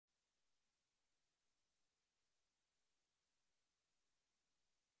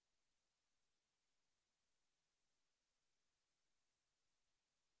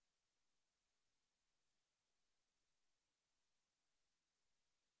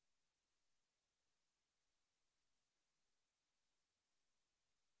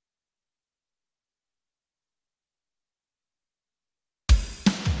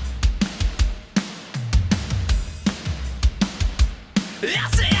I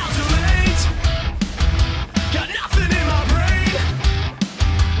say out too late. Got nothing in my brain.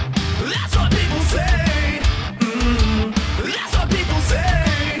 That's what people say. That's what people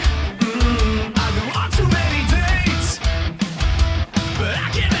say. I go on too many dates, but I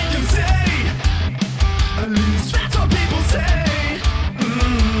can't make them stay. At least that's what people say.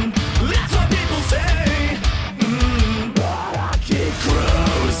 That's what people say. But I keep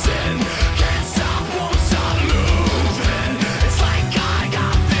cruising. Can't stop, won't stop moving. It's like I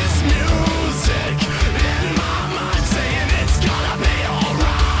got this music in my mind saying it's gonna be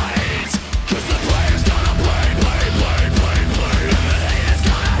alright. Cause the player's gonna play, play, play, play, play. And the haters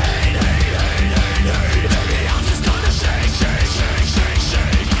gonna hate, hate, hate, hate, hate. Baby, I'm just gonna shake, shake, shake, shake,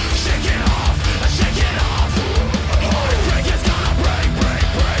 shake. Shake it off, shake it off. Heartbreak is gonna break, break,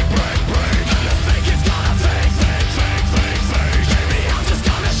 break, break, break. And the fake is gonna fake, fake, fake, fake, fake. Baby, I'm just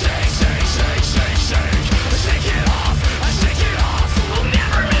gonna shake, shake, shake, shake, shake. Shake it off, shake it off. I'll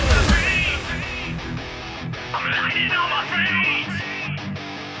never miss the beat. I'm lighting on my feet.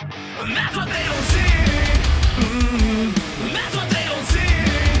 And that's what they don't see. That's what they don't see.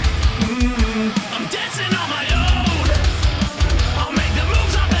 I'm dancing on my own. I'll make the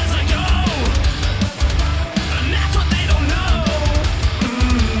moves up as I go. And that's what they don't know.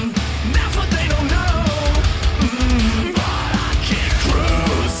 That's what they don't know. But I keep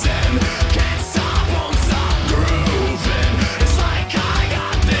cruising. Can't stop, won't stop grooving. It's like I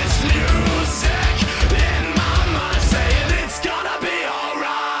got this music in my mind saying it's gonna be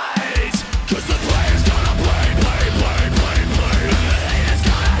alright. Cause the player's gonna play, play, play, play, play. And the haters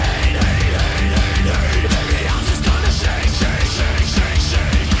gonna hate, hate, hate, hate, hate. Baby, I'm just gonna shake, shake, shake, shake,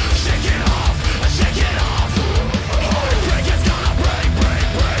 shake. Shake it off, shake it off. Heartbreak is gonna break, break,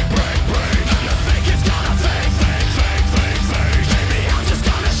 break, break, break. And the fake is gonna fake, fake, fake, fake, fake. Baby, I'm just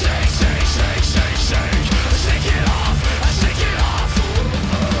gonna shake, shake, shake, shake, shake. Shake it off, shake it off.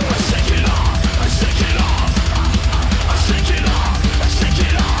 Shake it off, shake it off. Shake it off, shake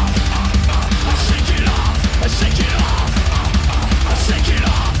it off. Shake it off, shake it off. Shake it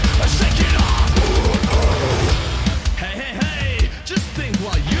off, shake it off. Hey, hey, hey, just think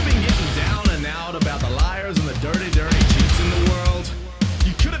while you've been getting down and out about the liars and the dirty, dirty cheats in the world,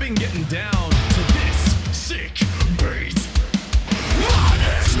 you could have been getting down to this sick beat. My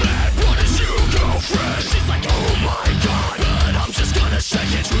ex-man, what is you girlfriend? She's like, oh my god, but I'm just gonna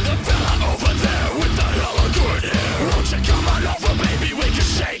shake it to the fella over there with the hella good hair. Won't you come on over, baby, we can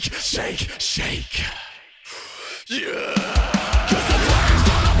shake, shake, shake. Yeah. Cause the player's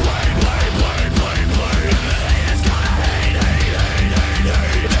gonna play, play, play, play, play. And the haters gonna hate, hate, hate, hate,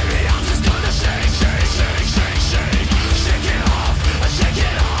 hate. Baby, I'm just gonna shake, shake, shake, shake, shake. Shake it off, shake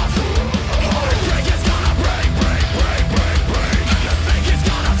it off. Heartbreak is gonna break, break, break, break, break. And the fake is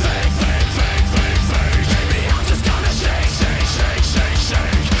gonna fake, fake, fake, fake, fake. Baby, I'm just gonna shake, shake, shake, shake,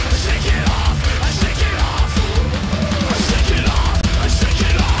 shake. Shake it off, shake it off. Shake it off, shake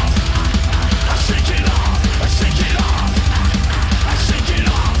it off. Shake it off, shake it off. Shake it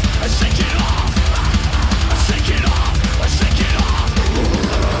off, shake it off. Shake it off, shake it off.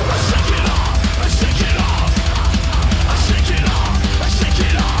 Shake it off, shake it off. Shake it off, shake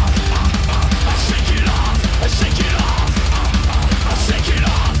it off. Shake it off, shake it off. Shake it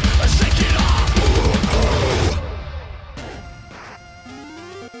off, shake it off.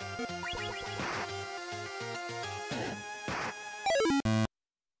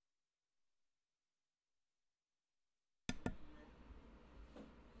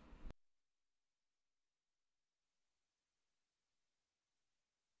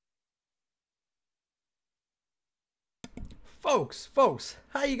 Folks,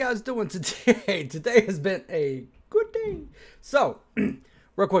 how you guys doing today? Today has been a good day. So,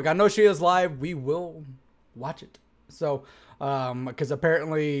 real quick, I know she is live. We will watch it. So, because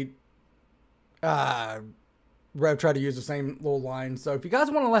apparently, Rev tried to use the same little line. So, if you guys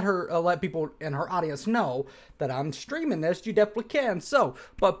want to let her, let people in her audience know that I'm streaming this, you definitely can. So,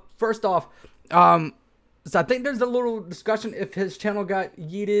 but first off, so I think there's a little discussion if his channel got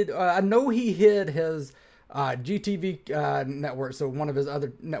yeeted. I know he hid his GTV network, so one of his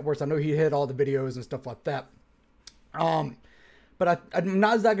other networks. I know he hid all the videos and stuff like that. But I'm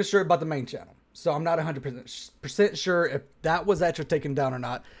not exactly sure about the main channel, so I'm not 100% sure if that was actually taken down or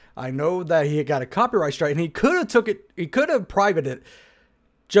not. I know that he got a copyright strike, and he could have took it. He could have privated it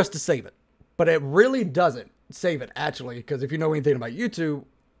just to save it, but it really doesn't save it actually, because if you know anything about YouTube,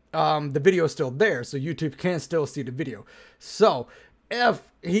 the video is still there, so YouTube can still see the video. So if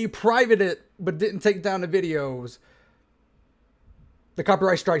he privated it but didn't take down the videos, the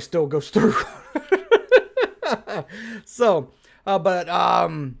copyright strike still goes through. So,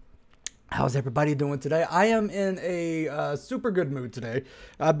 How's everybody doing today? I am in a super good mood today.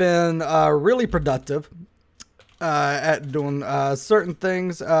 I've been really productive at doing certain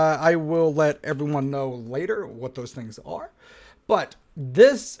things. I will let everyone know later what those things are. But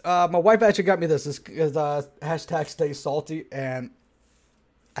this, my wife actually got me this. This is hashtag stay salty, and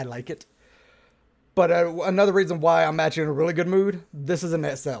I like it. But another reason why I'm actually in a really good mood, this is an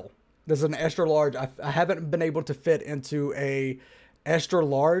XL. This is an extra large. I haven't been able to fit into a extra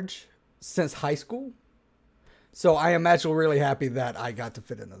large since high school. So I am actually really happy that I got to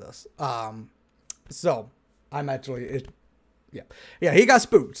fit into this. So I'm actually, yeah, he got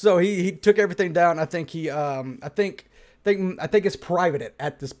spooked. So he took everything down. I think I think it's private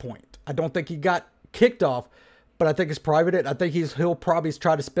at this point. I don't think he got kicked off, but I think it's private. I think he'll probably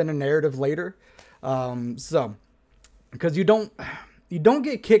try to spin a narrative later. So because you don't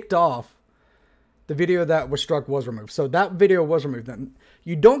get kicked off. The video that was struck was removed. So that video was removed. Then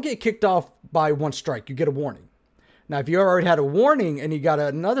you don't get kicked off by one strike. You get a warning. Now, if you already had a warning and you got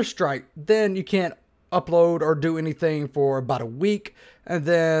another strike, then you can't upload or do anything for about a week. And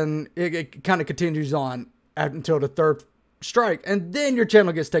then it kind of continues on until the third strike. And then your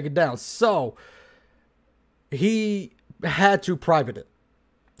channel gets taken down. So he had to private it.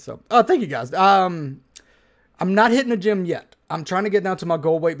 So, thank you guys. I'm not hitting the gym yet. I'm trying to get down to my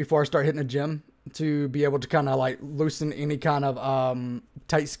goal weight before I start hitting the gym, to be able to kind of like loosen any kind of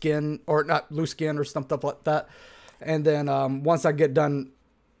tight skin, or not loose skin or stuff like that. And then once I get done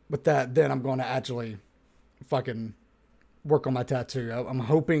with that, then I'm going to actually fucking work on my tattoo. I'm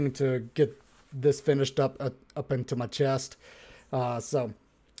hoping to get this finished up into my chest. So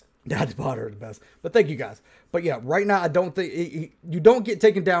that's probably the best. But thank you guys. But yeah, right now I don't think you don't get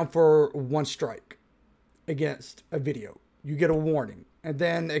taken down for one strike against a video. You get a warning, and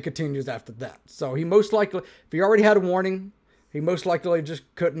then it continues after that. So he most likely, if he already had a warning, he most likely just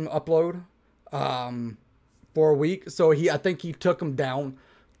couldn't upload for a week. So I think he took him down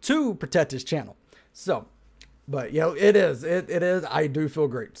to protect his channel. So, but it is. I do feel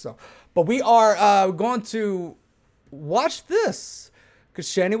great. So, but we are going to watch this because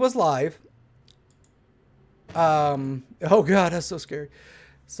Shanny was live. Oh God, that's so scary.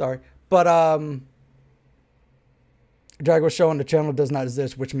 Sorry, but Drag was showing the channel does not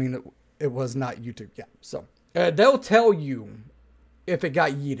exist, which means it was not YouTube. Yeah, so they'll tell you if it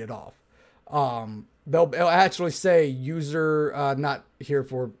got yeeted off. They'll actually say user not here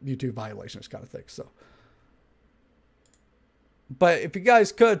for YouTube violations kind of thing. So, but if you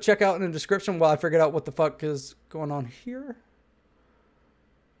guys could check out in the description while I figured out what the fuck is going on here,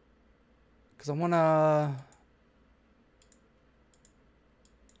 because I wanna.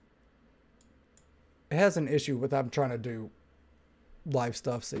 It has an issue with I'm trying to do live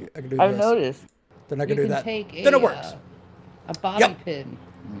stuff. See, I can do I've this. noticed. Then I can do that. Then It works. A bobby pin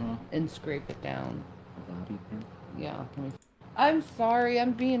and scrape it down. A bobby pin? Yeah. I'm sorry.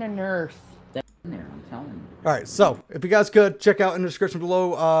 I'm being a nurse. That's in there, I'm telling you. All right. So if you guys could check out in the description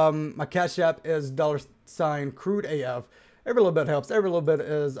below, my Cashapp is $crudeaf. Every little bit helps. Every little bit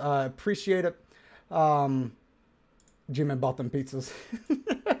is appreciated. G-Man bought them pizzas.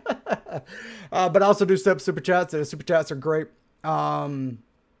 But I also do super chats. The super chats are great. Follow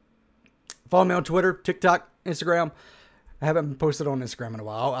me on Twitter, TikTok, Instagram. I haven't posted on Instagram in a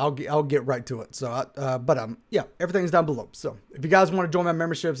while. I'll get right to it. So, yeah, everything's down below. So if you guys want to join my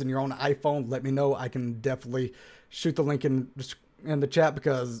memberships and you're on an iPhone, let me know. I can definitely shoot the link in the chat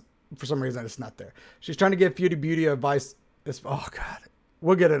because for some reason it's not there. She's trying to give beauty advice. Oh God,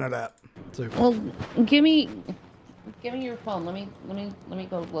 we'll get into that too. Well, give me your phone. Let me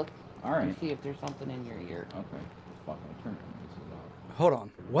go look. All right. And see if there's something in your ear. Okay. Fuck, I turned this off. Hold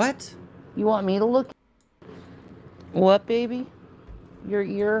on. What? You want me to look? What, baby? Your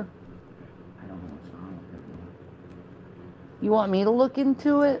ear? I don't know what's wrong with it. You want me to look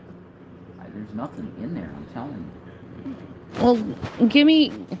into it? There's nothing in there, I'm telling you. Well, give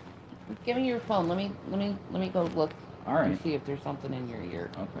me your phone. Let me go look. All right. And see if there's something in your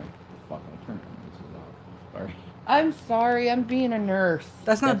ear. Okay. Fuck, I turned this off. Sorry. I'm sorry. I'm being a nurse.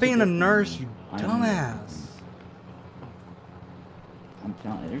 That's not being a nurse, you I know. dumbass. I'm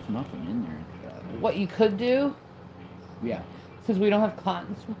telling you, there's nothing in there. What you could do, Yeah. because we don't have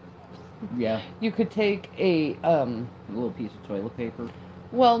cotton, Yeah. you could take a A little piece of toilet paper.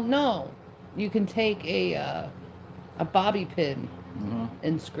 Well, no, you can take a bobby pin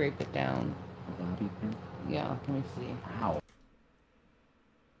and scrape it down. A bobby pin? Yeah. Let me see. Ow.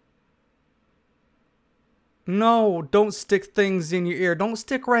 No, don't stick things in your ear. Don't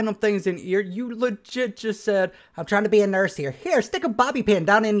stick random things in your ear. You legit just said, I'm trying to be a nurse here. Here, stick a bobby pin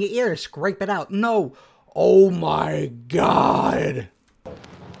down in your ear. Scrape it out. No. Oh my God. A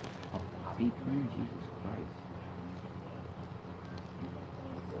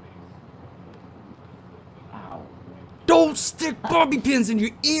Don't stick bobby pins in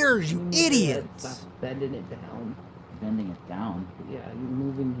your ears, you idiot! Stop bending it down. Bending it down. Yeah, you're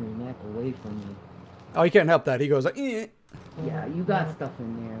moving your neck away from me. Oh, you can't help that. He goes like, eh. Yeah, you got stuff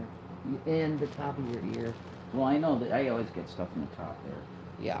in there. And the top of your ear. Well, I know that I always get stuff in the top there.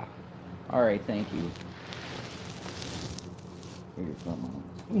 Yeah. All right, thank you. Here's something.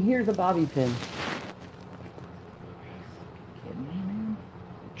 Here's a bobby pin. Kidding me, man?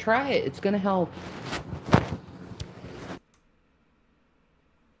 Try it. It's gonna help.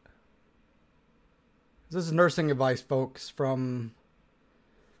 This is nursing advice, folks, from...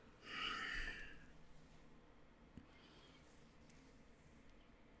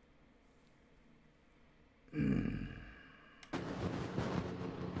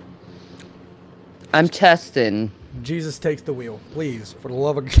 I'm testing. Jesus takes the wheel. Please, for the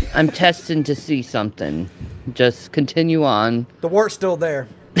love of... I'm testing to see something. Just continue on. The wart's still there.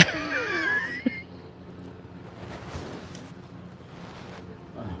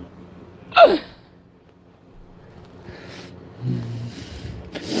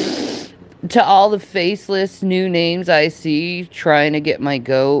 To all the faceless new names I see trying to get my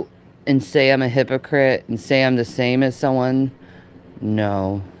goat and say I'm a hypocrite and say I'm the same as someone,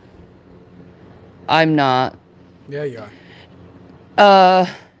 no. I'm not. Yeah, you are.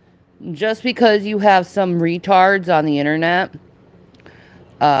 Just because you have some retards on the internet,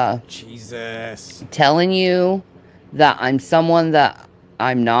 Jesus. telling you that I'm someone that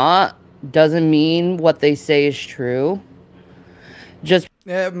I'm not, doesn't mean what they say is true. Just...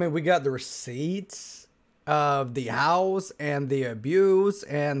 Yeah, I mean, we got the receipts of the house and the abuse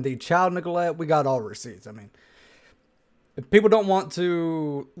and the child neglect. We got all receipts. I mean, if people don't want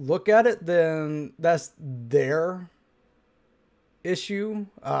to look at it, then that's their issue.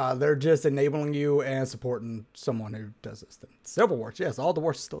 They're just enabling you and supporting someone who does this thing. Civil wars, yes, all the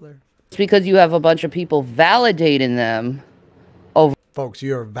wars is still there. It's because you have a bunch of people validating them over... Folks,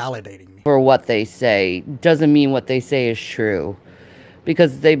 you're validating me. For what they say doesn't mean what they say is true.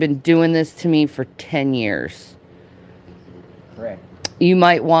 Because they've been doing this to me for 10 years. Correct. You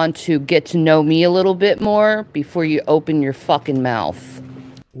might want to get to know me a little bit more before you open your fucking mouth.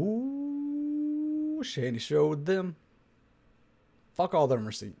 Ooh, Shanny showed them. Fuck all them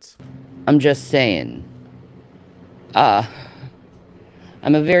receipts. I'm just saying. I'm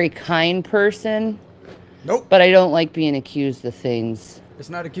a very kind person. Nope. But I don't like being accused of things. It's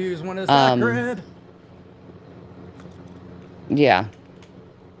not accused when it's accurate. Yeah.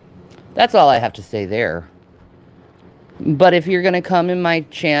 That's all I have to say there. But if you're going to come in my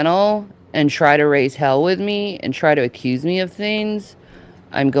channel and try to raise hell with me and try to accuse me of things,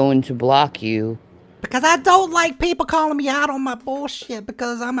 I'm going to block you. Because I don't like people calling me out on my bullshit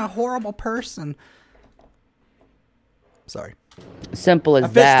because I'm a horrible person. Sorry. Simple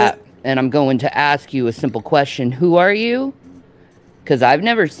as that. And I'm going to ask you a simple question. Who are you? Because I've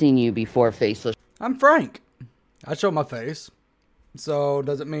never seen you before, faceless. I'm Frank. I show my face. So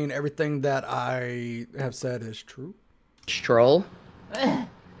does it mean everything that I have said is true? Stroll.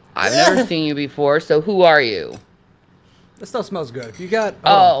 I've never seen you before, so who are you? This stuff smells good. If you got...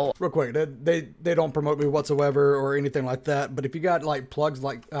 real quick. They don't promote me whatsoever or anything like that. But if you got like plugs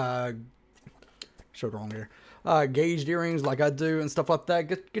like... showed wrong here. Gauged earrings like I do and stuff like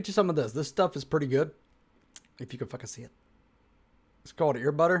that, get you some of this. This stuff is pretty good. If you can fucking see it. It's called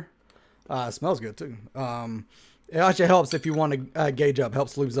ear butter. It smells good too. It actually helps if you want to gauge up.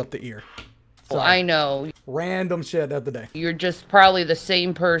 Helps lose up the ear. So, I know. Random shit of the day. You're just probably the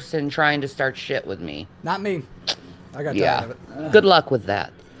same person trying to start shit with me. Not me. I got tired of it. Good luck with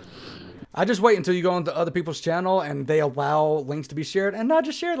that. I just wait until you go into other people's channel and they allow links to be shared, and not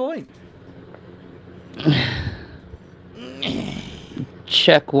just share the link.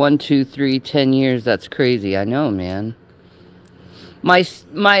 Check 1, 2, 3, 10 years. That's crazy. I know, man.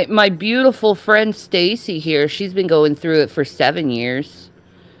 My beautiful friend Stacy here, she's been going through it for 7 years.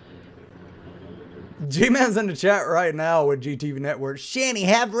 G-Man's in the chat right now with GTV Network. Shanny,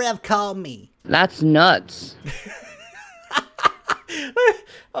 have Rev call me. That's nuts.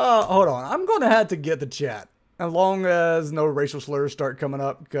 Hold on. I'm going to have to get the chat. As long as no racial slurs start coming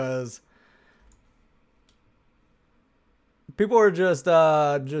up, because people are just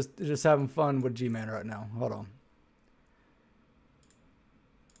having fun with G-Man right now. Hold on.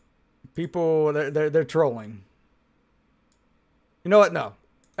 People, they're trolling. You know what? No.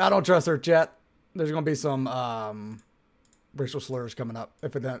 I don't trust their chat. There's going to be some racial slurs coming up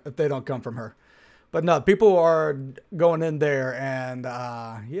if they don't come from her. But no, people are going in there and,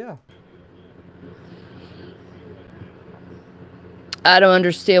 yeah. I don't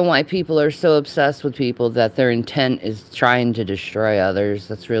understand why people are so obsessed with people that their intent is trying to destroy others.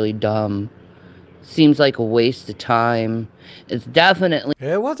 That's really dumb. seems like a waste of time. It's definitely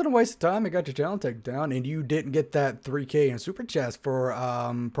It wasn't a waste of time. It got your channel taken down, and you didn't get that 3K in super chats for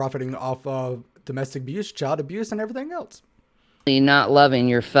profiting off of domestic abuse, child abuse, and everything else. not loving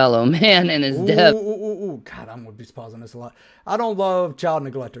your fellow man, and it's God, I'm gonna be pausing this a lot. I don't love child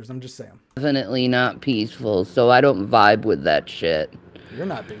neglectors. I'm just saying. definitely not peaceful, so I don't vibe with that shit. You're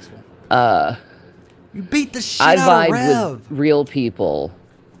not peaceful. Uh, You beat the shit I out of vibe Rev. with real people.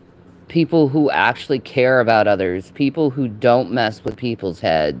 People who actually care about others. People who don't mess with people's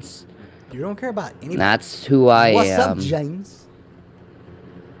heads. You don't care about anybody. That's who I am. What's up, James?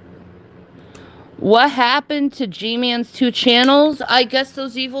 What happened to G-Man's 2 channels? I guess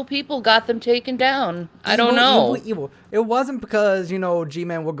those evil people got them taken down. I don't know. Evil. It wasn't because, you know,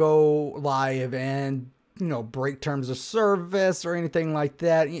 G-Man will go live and, you know, break terms of service or anything like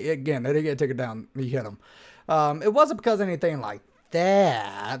that. Again, they didn't get taken down. He hit them. It wasn't because of anything like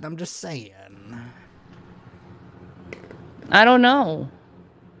that. I'm just saying. I don't know.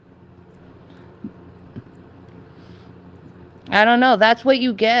 I don't know. That's what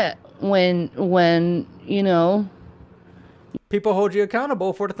you get when you know, people hold you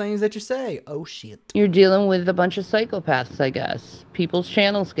accountable for the things that you say. Oh shit. you're dealing with a bunch of psychopaths, I guess. People's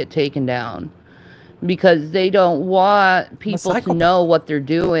channels get taken down because they don't want people to know what they're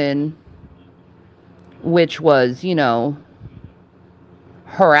doing, which was, you know,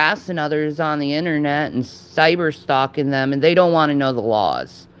 harassing others on the internet and cyber stalking them, and they don't want to know the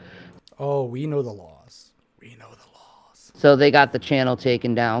laws. Oh, we know the laws. We know the laws. So they got the channel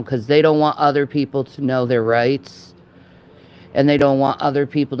taken down because they don't want other people to know their rights. And they don't want other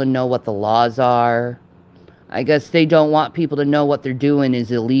people to know what the laws are. I guess they don't want people to know what they're doing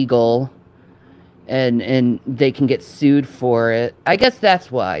is illegal. And they can get sued for it. I guess that's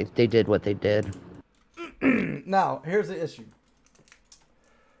why they did what they did. Now, here's the issue.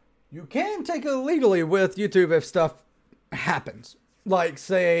 You can take it illegally with YouTube if stuff happens. Like,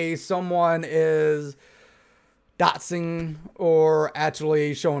 say, someone is doxing or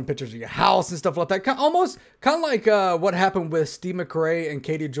actually showing pictures of your house and stuff like that. Almost kind of like what happened with Steve McRae and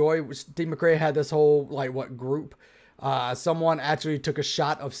Katie Joy. Steve McRae had this whole, like, what, group? Someone actually took a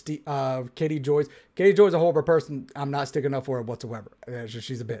shot of Katie Joy's. Katie Joy's a horrible person. I'm not sticking up for her whatsoever.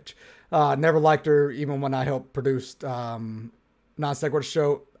 She's a bitch. Never liked her, even when I helped produce Non Sequitur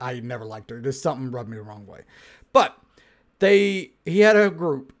Show. I never liked her. There's something rubbed me the wrong way. But he had a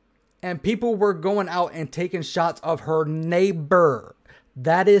group, and people were going out and taking shots of her neighbor.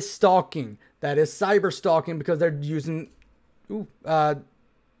 That is stalking. That is cyber stalking because they're using the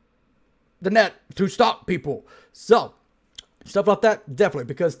net to stalk people. So stuff like that, definitely,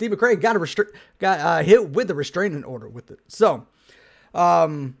 because Steve McRae got hit with the restraining order with it. So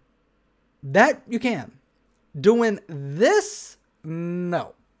that you can. Doing this,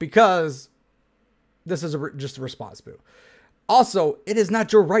 no, because this is just a response bill. Also, it is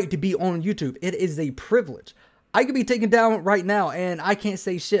not your right to be on YouTube. It is a privilege. I could be taken down right now and I can't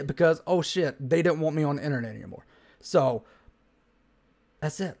say shit because, oh shit, they didn't want me on the internet anymore. So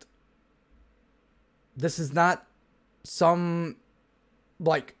that's it. This is not some,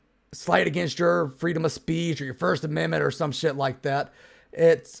 like, slight against your freedom of speech or your First Amendment or some shit like that.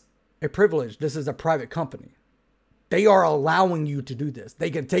 It's a privilege. This is a private company. They are allowing you to do this. They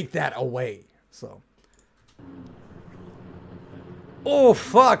can take that away. So. Oh,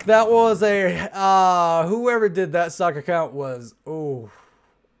 fuck. That was a, whoever did that stock account was, oh,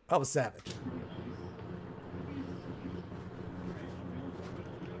 that was savage.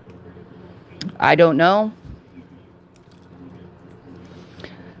 I don't know.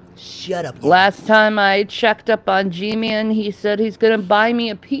 Shut up. Last time I checked up on G-Man, he said he's going to buy me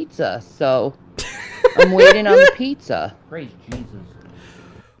a pizza. So I'm waiting on the pizza. Praise Jesus.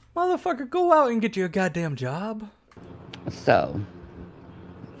 Motherfucker, go out and get you a goddamn job. So.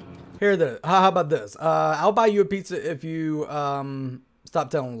 Here, how about this? I'll buy you a pizza if you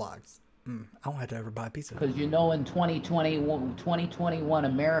stop telling lies. I don't have to ever buy a pizza. Because you know in 2021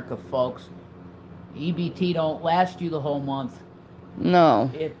 America, folks, EBT don't last you the whole month.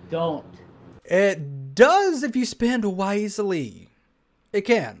 No. It don't. It does if you spend wisely. It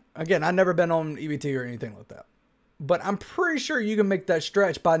can. Again, I've never been on EBT or anything like that. But I'm pretty sure you can make that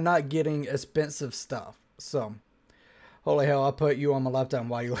stretch by not getting expensive stuff. So, holy hell, I put you on my lifetime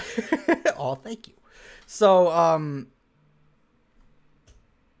while you... Oh, thank you. So,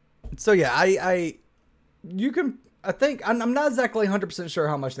 so yeah, you can... I think, I'm not exactly 100% sure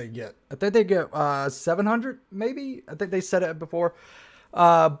how much they get. I think they get 700, maybe? I think they said it before.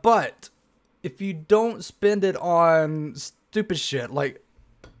 But if you don't spend it on stupid shit, like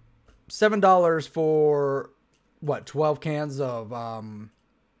 $7 for, what, 12 cans of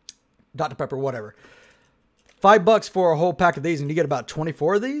Dr. Pepper, whatever. $5 for a whole pack of these, and you get about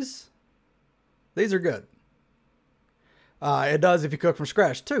 24 of these. These are good. It does if you cook from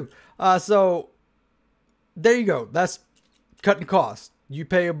scratch too. So there you go. That's cutting costs. You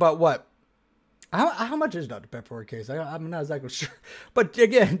pay about what? How much is Dr. Pepper for a case? I'm not exactly sure. But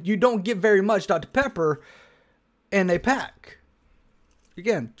again, you don't get very much Dr. Pepper in a pack.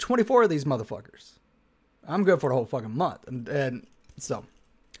 Again, 24 of these motherfuckers. I'm good for the whole fucking month. And so,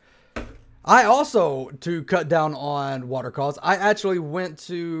 I also, to cut down on water costs, I actually went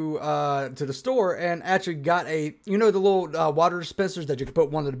to the store and actually got a, you know, the little water dispensers that you can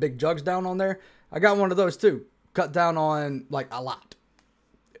put one of the big jugs down on there? I got one of those too. Cut down on, like, a lot.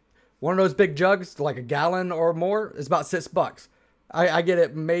 One of those big jugs, like a gallon or more, is about $6. I get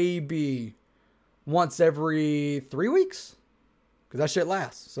it maybe once every 3 weeks. Because that shit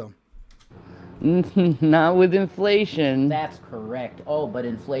lasts, so. Not with inflation. That's correct. Oh, but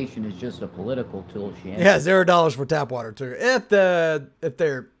inflation is just a political tool, Shanny. Yeah, $0 for tap water too. If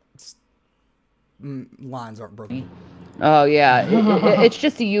their lines aren't broken. Oh yeah, it's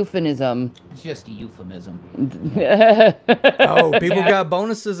just a euphemism. It's just a euphemism. Oh, people got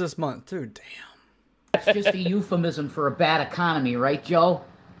bonuses this month too. Damn. That's just a euphemism for a bad economy, right, Joe?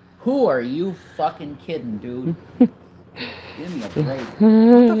 Who are you fucking kidding, dude? Give me a break.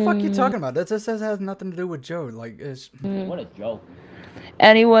 What the fuck are you talking about? That just has nothing to do with Joe. Like, it's... What a joke.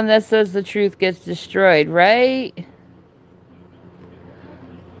 Anyone that says the truth gets destroyed, right?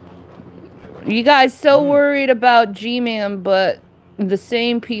 You guys so worried about G-Man, but the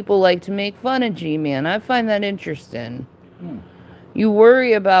same people like to make fun of G-Man. I find that interesting. You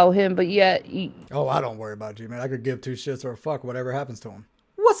worry about him, but yet... Oh, I don't worry about G-Man. I could give two shits or a fuck whatever happens to him.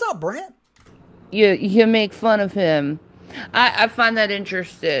 What's up, Brent? You make fun of him. I find that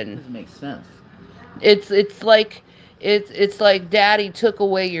interesting. Doesn't make sense. It's like Daddy took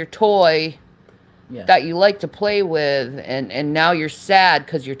away your toy that you like to play with, and now you're sad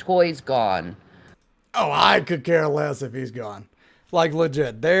because your toy's gone. Oh, I could care less if he's gone. Like,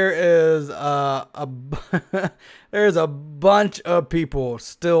 legit. There is there's a bunch of people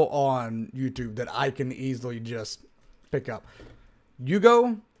still on YouTube that I can easily just pick up. You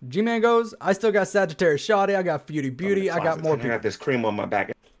go, G-Man goes, I still got Sagittarius Shoddy, I got Beauty Beauty, I got more people. I got this cream on my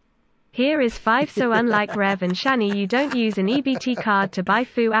back. Here is 5. So unlike Rev and Shanny, you don't use an EBT card to buy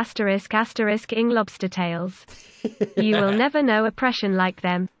foo *** ing lobster tails. You will never know oppression like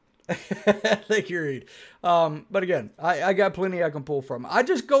them. Thank you, Reed. But again, I got plenty I can pull from. I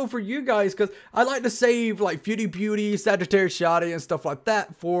just go for you guys because I like to save like Beauty Beauty, Sagittarius Shoddy, and stuff like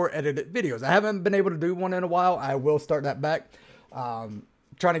that for edited videos. I haven't been able to do one in a while. I will start that back.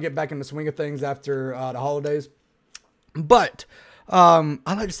 Trying to get back in the swing of things after the holidays. But I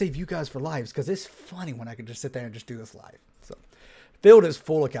like to save you guys for lives because it's funny when I can just sit there and just do this live. So, Field is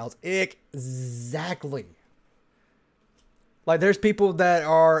full of cows. Exactly. Like, there's people that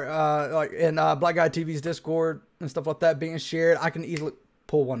are like in Black Guy TV's Discord and stuff like that being shared. I can easily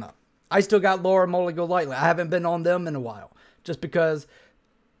pull one up. I still got Laura Molly Go Lightly. I haven't been on them in a while just because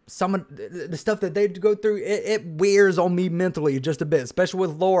some of the stuff that they go through, it wears on me mentally just a bit, especially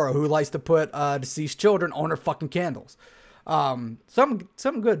with Laura, who likes to put deceased children on her fucking candles. Some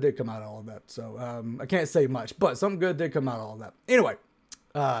good did come out of all of that, so I can't say much, but something good did come out of all of that. Anyway,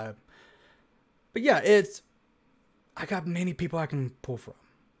 but yeah, I got many people I can pull from.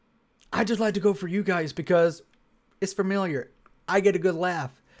 I just like to go for you guys because it's familiar. I get a good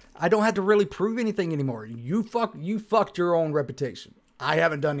laugh. I don't have to really prove anything anymore. You fucked your own reputation. I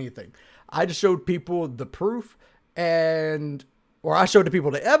haven't done anything. I just showed people the proof or I showed the people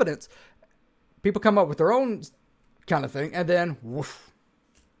the evidence. People come up with their own kind of thing, and then woof.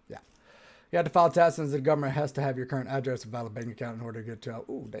 Yeah. You have to file taxes. The government has to have your current address and valid bank account in order to get to.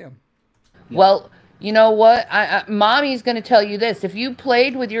 Ooh, damn. Well, you know what? Mommy's going to tell you this. If you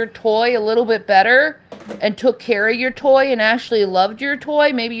played with your toy a little bit better and took care of your toy and actually loved your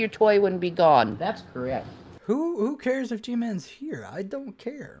toy, maybe your toy wouldn't be gone. That's correct. Who cares if G-Man's here? I don't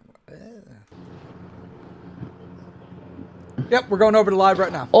care. Yep, we're going over to live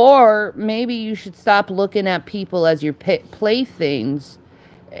right now. Or maybe you should stop looking at people as your playthings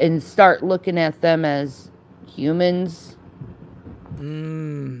and start looking at them as humans.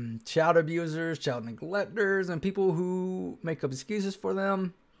 Child abusers, child neglectors, and people who make up excuses for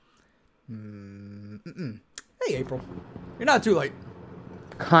them. Hey, April. You're not too late.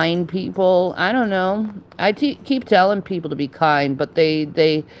 Kind people. I don't know. I keep telling people to be kind, but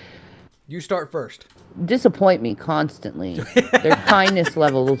they You start first. disappoint me constantly. Their kindness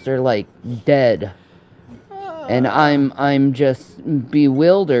levels are like dead. And I'm just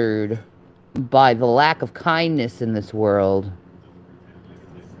bewildered by the lack of kindness in this world.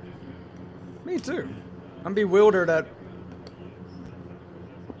 Me too. I'm bewildered at...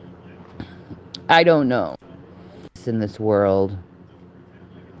 I don't know. In this world.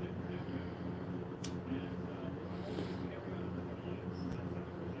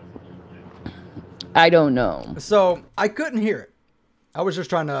 I don't know. So, I couldn't hear it. I was just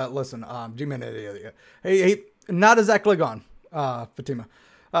trying to listen. Hey, not exactly gone, Fatima.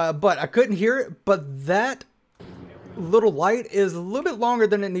 But I couldn't hear it. But that little light is a little bit longer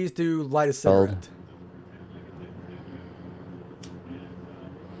than it needs to light a cigarette.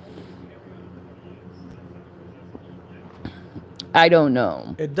 I don't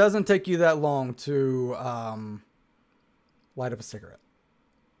know. It doesn't take you that long to light up a cigarette.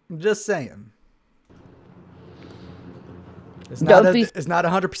 I'm just saying. It's not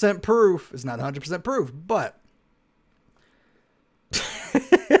 100% proof. It's not 100% proof, but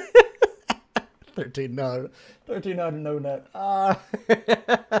 1300 no net. Oh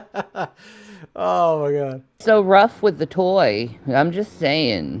my god. So rough with the toy. I'm just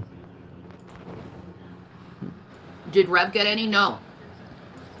saying. Did Rev get any? No.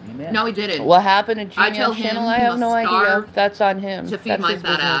 Amen. No, he didn't. What happened to I tell Gmail's him channel? he I have must no idea. starve That's on him. to feed That's my his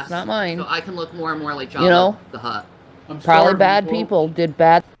fat business, ass, not mine. so I can look more and more like Jabba You know? the Hutt. Probably bad people did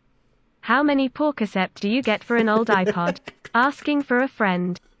bad. How many Porcacept do you get for an old iPod? Asking for a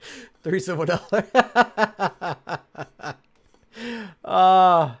friend. $3 silver.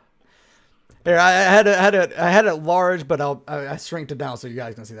 Here, I had it large, but I shrinked it down so you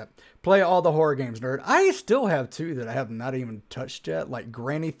guys can see that. Play all the horror games, nerd. I still have 2 that I have not even touched yet, like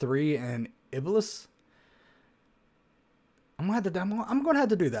Granny 3 and Iblis. I'm gonna have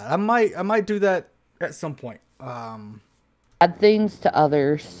to do that. I might do that at some point. Bad things to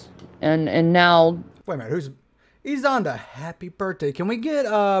others, and now. Wait a minute, Izanda? Happy birthday! Can we get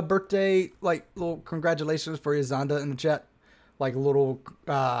birthday like little congratulations for Izanda in the chat, like little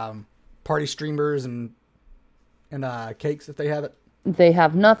party streamers and cakes if they have it. They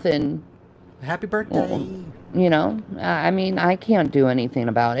have nothing. Happy birthday! You know, I mean, I can't do anything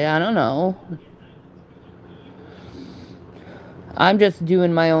about it. I don't know. I'm just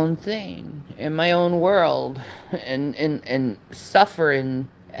doing my own thing in my own world, and suffering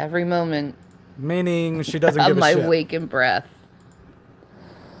every moment. Meaning she doesn't of give a my shit. waking breath.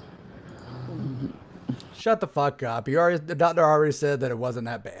 Shut the fuck up. The doctor already said that it wasn't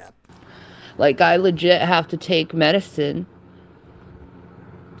that bad. Like, I legit have to take medicine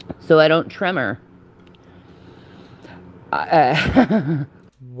so I don't tremor.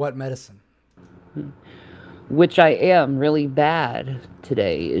 What medicine? Which I am really bad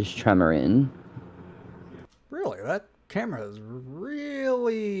today is tremoring. Really? That camera is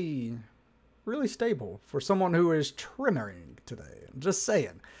really stable for someone who is tremoring today. I'm just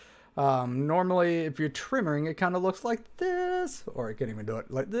saying. Normally, if you're trimmering, it kind of looks like this. Or I can't even do it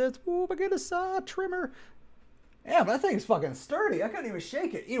like this. Oh my goodness, trimmer. Damn, that thing's fucking sturdy. I couldn't even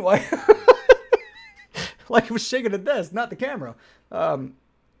shake it. Anyway. Like it was shaking at this, not the camera.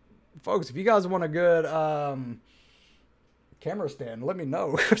 Folks, if you guys want a good camera stand, let me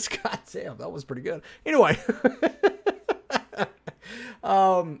know. God damn, that was pretty good. Anyway.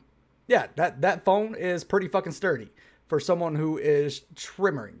 Yeah, that phone is pretty fucking sturdy for someone who is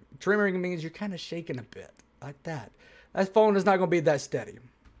trimmering. Trimmering means you're kind of shaking a bit, like that. That phone is not going to be that steady.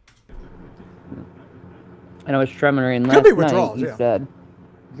 And I was tremoring last Could be night, withdrawals, you yeah. said.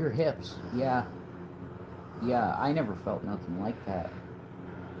 Your hips, yeah. Yeah, I never felt nothing like that.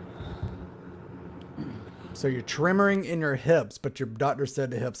 So you're trimmering in your hips, but your doctor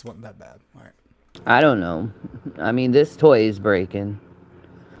said the hips wasn't that bad. All right. I don't know. I mean, this toy is breaking.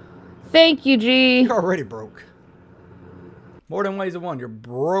 Thank you, G. You're already broke. More than ways of one. You're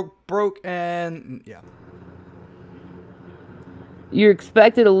broke, and yeah. You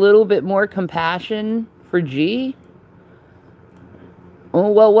expected a little bit more compassion for G?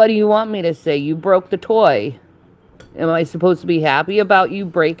 Well, what do you want me to say? You broke the toy. Am I supposed to be happy about you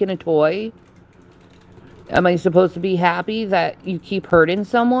breaking a toy? Am I supposed to be happy that you keep hurting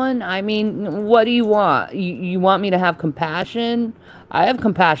someone? I mean, what do you want? You want me to have compassion? I have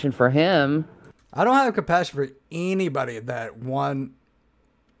compassion for him. I don't have compassion for anybody that one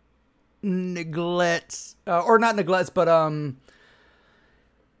neglects, or not neglects, but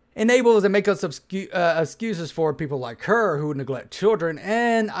enables and makes us excuses for people like her who neglect children.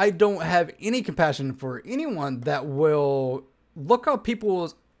 And I don't have any compassion for anyone that will look up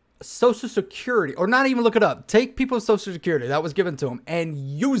people's social security, or not even look it up. Take people's social security that was given to them and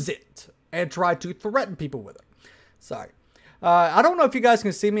use it and try to threaten people with it. Sorry. I don't know if you guys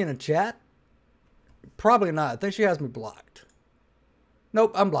can see me in the chat. Probably not. I think she has me blocked.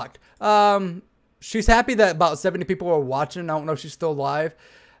 Nope, I'm blocked. She's happy that about 70 people are watching. I don't know if she's still live.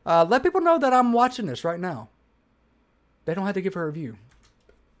 Let people know that I'm watching this right now. They don't have to give her a review.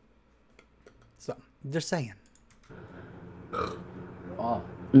 So, just saying. Oh.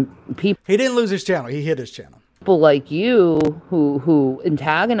 People He didn't lose his channel. He hit his channel. like you who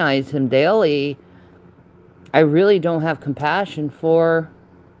antagonize him daily, I really don't have compassion for.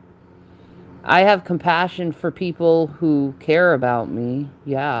 I have compassion for people who care about me.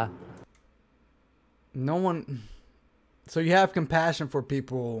 Yeah. No one... So you have compassion for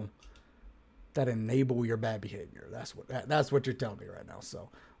people that enable your bad behavior. That's what you're telling me right now. So,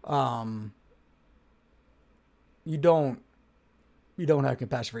 you don't have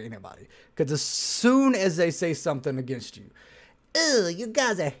compassion for anybody, because as soon as they say something against you, oh, you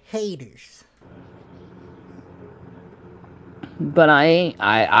guys are haters. But I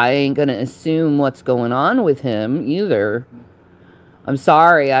ain't gonna assume what's going on with him either. I'm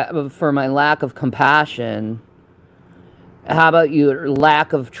sorry for my lack of compassion. How about your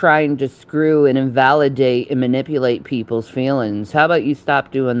lack of trying to screw and invalidate and manipulate people's feelings? How about you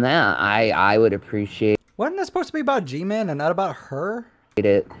stop doing that? I would appreciate Wasn't that supposed to be about G-Man and not about her?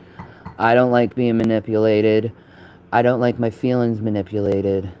 it. I don't like being manipulated. I don't like my feelings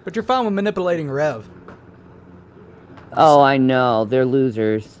manipulated. But you're fine with manipulating Rev. Oh, I know. They're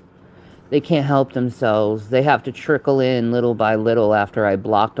losers. They can't help themselves. They have to trickle in little by little after I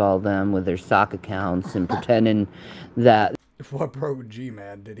blocked all of them with their sock accounts and pretending that... What broke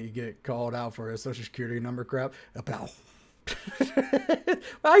G-Man? Did he get called out for his social security number crap? About...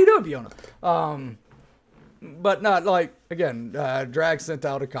 How you doing, Fiona? But not like, again, Drag sent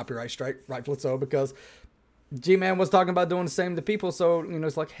out a copyright strike, rightfully so, because G-Man was talking about doing the same to people. So, you know,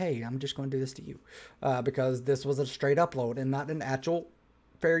 it's like, hey, I'm just going to do this to you. Because this was a straight upload and not an actual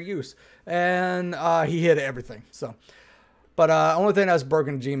fair use. And he hit everything. So, but only thing that's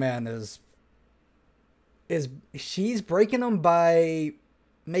broken G-Man is she's breaking him by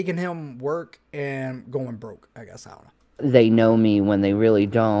making him work and going broke, I guess. I don't know. They know me when they really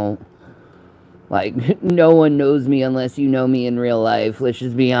don't. Like, no one knows me unless you know me in real life. Let's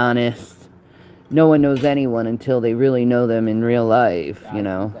just be honest. No one knows anyone until they really know them in real life, you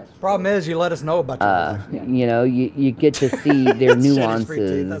know. Problem is, you let us know about your life. You know, you get to see their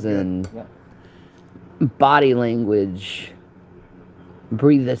nuances and body language.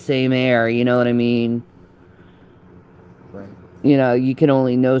 Breathe the same air, you know what I mean? Right. You know, you can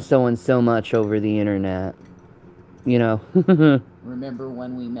only know someone so much over the internet. You know. Remember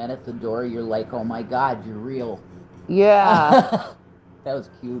when we met at the door? You're like, oh my God, you're real. Yeah. That was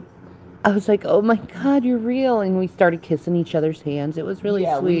cute. I was like, oh my God, you're real. And we started kissing each other's hands. It was really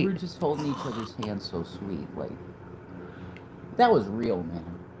yeah, sweet. we were just holding each other's hands so sweet. Like, that was real,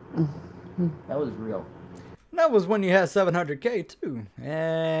 man. That was real. That was when you had 700K too.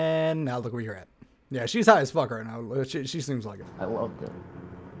 And now look where you're at. Yeah, she's high as fuck right now. She seems like it. I loved it.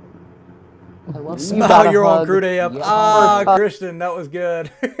 I loved it. Smile, you're on crudeaf. Yeah. Ah, Christian, that was good.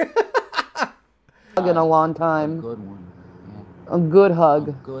 Hug in a long A time. good one. Yeah. A good hug.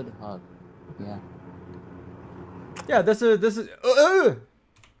 A good hug. Yeah. Yeah, this is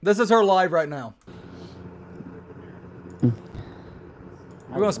her live right now. We're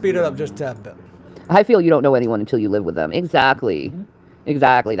gonna speed it up just a tad bit. I feel you don't know anyone until you live with them. Exactly.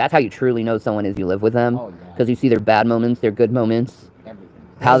 Exactly. That's how you truly know someone is you live with them. Oh, yeah. Because you see their bad moments, their good moments. Everything.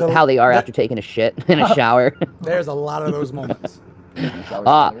 How they are after taking a shit in a shower. There's a lot of those moments.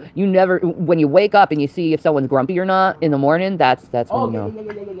 You never, when you wake up and you see if someone's grumpy or not in the morning, that's when Oh, you yeah, know. yeah,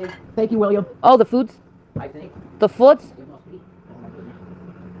 yeah, yeah, yeah. Thank you, William. Oh, the foods? I think. The foots? It must be. Oh, my goodness.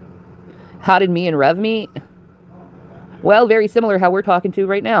 How did me and Rev meet? Well, very similar how we're talking to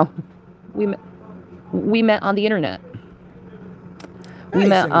right now. We met on the internet. We Hey,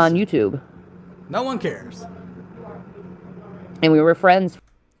 met things- on YouTube. No one cares. And we were friends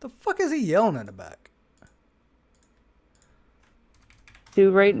The fuck is he yelling in the back?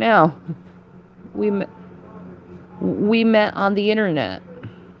 to right now. We met on the internet.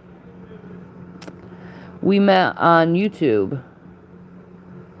 We met on YouTube.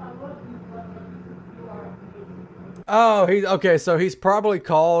 Oh, okay. So he's probably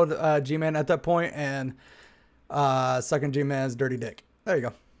called G-Man at that point and sucking G-Man's dirty dick. There you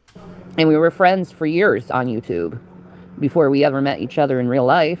go. And we were friends for years on YouTube before we ever met each other in real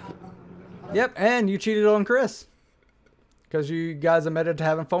life. Yep, and you cheated on Chris. Because you guys admitted to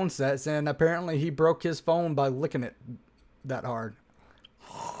having phone sets, and apparently he broke his phone by licking it that hard.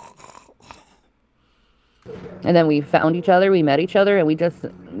 And then we found each other, we met each other, and we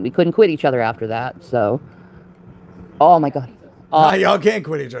couldn't quit each other after that, so. Oh my God. Nah, y'all can't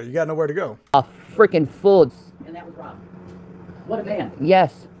quit each other. You got nowhere to go. Freaking foods. And that was Rob. What a band.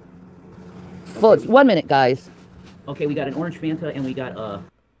 Yes. Foods. 1 minute, guys. Okay, we got an orange Fanta and we got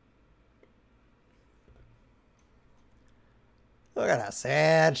Look at that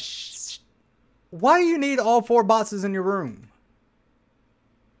sad. Why do you need all 4 boxes in your room?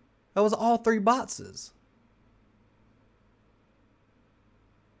 That was all 3 boxes.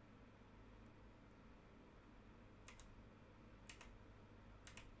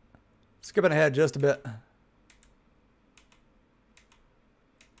 Skipping ahead just a bit.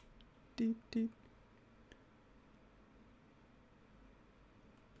 Deep, deep.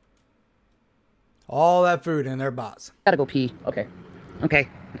 All that food in their box. Gotta go pee. Okay. Okay.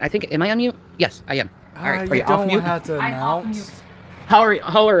 I think, am I on mute? Yes, I am. All right. You don't have to announce. How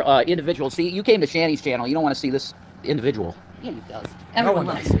are individuals? See, you came to Shanny's channel. You don't want to see this individual. Yeah, he does. Everyone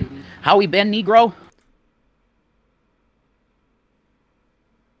one loves does. baby. How we been, Negro?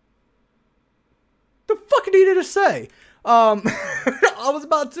 The fuck did he to say? I was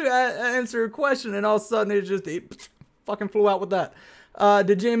about to answer a question, and all of a sudden it fucking flew out with that.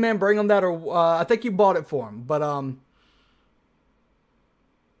 Did J-Man bring him that, or I think you bought it for him? But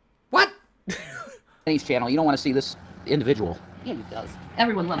what? Shanny's channel. You don't want to see this individual. Yeah, he does.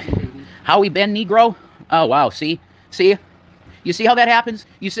 Everyone loves you, baby. How we been, Negro? Oh wow. See, you see how that happens?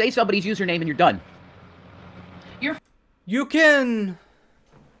 You say somebody's username and you're done. You can.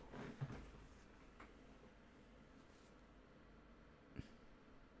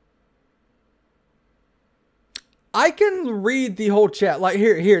 I can read the whole chat. Like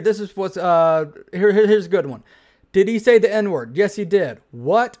here. This is what's here's a good one. Did he say the N-word? Yes, he did.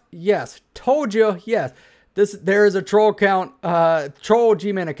 What? Yes. Told you. Yes. There is a troll account, troll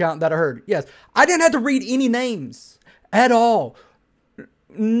G-Man account that I heard. Yes. I didn't have to read any names at all.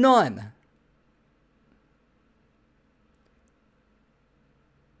 None.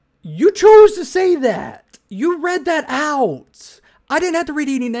 You chose to say that. You read that out. I didn't have to read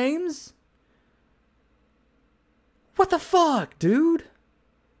any names. What the fuck, dude?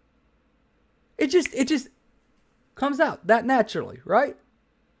 It just comes out that naturally, right?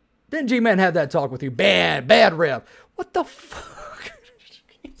 Didn't G-Man have that talk with you? Bad Rev. What the fuck?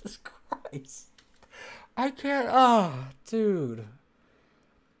 Jesus Christ. I can't, dude.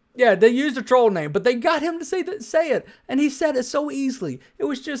 Yeah, they used a troll name, but they got him to say it, and he said it so easily. It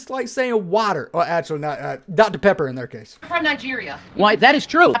was just like saying water. Well, actually, not Dr. Pepper in their case. From Nigeria. Why? That is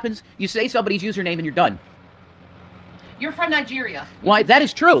true. Happens. You say somebody's username and you're done. You're from Nigeria. Why? That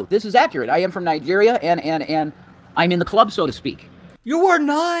is true. This is accurate. I am from Nigeria, and I'm in the club, so to speak. You are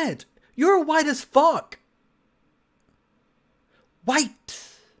not. You're white as fuck.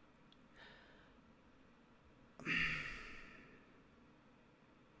 White.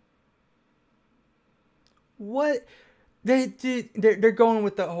 What? They're going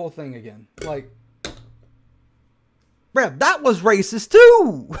with that whole thing again. Like, bruh, that was racist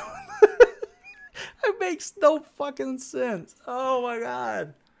too. It makes no fucking sense. Oh my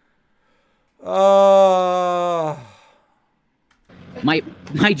god. My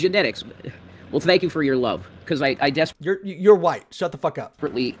genetics. Well, thank you for your love, because I desperately You're white. Shut the fuck up.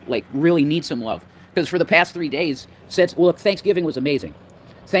 really need some love. Because for the past 3 days, since Thanksgiving was amazing.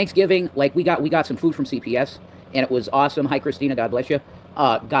 Thanksgiving, like we got some food from CPS, and it was awesome. Hi, Christina. God bless you.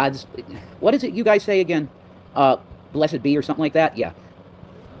 What is it you guys say again? Blessed be or something like that. Yeah.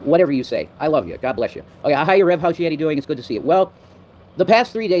 Whatever you say. I love you. God bless you. Oh yeah. Hi, Rev. How's Shanny doing? It's good to see you. Well, the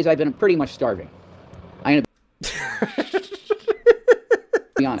past 3 days I've been pretty much starving. I'm gonna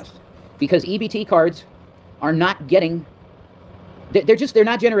be honest, because EBT cards are not getting. They're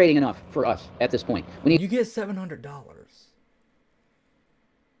not generating enough for us at this point. When You get $700.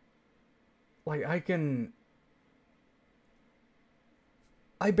 Like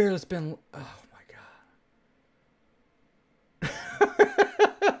I barely spend. Oh my god.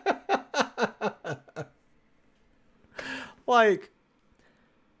 Like,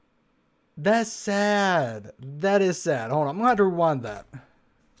 that's sad. That is sad. Hold on, I'm gonna have to rewind that.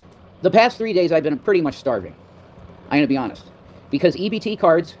 the past 3 days I've been pretty much starving. I'm gonna be honest, because EBT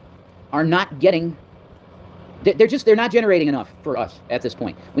cards are not getting. They're not generating enough for us at this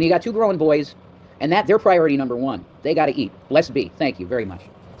point. When you got 2 growing boys, and they're priority number 1. They got to eat. Blessed be. Thank you very much.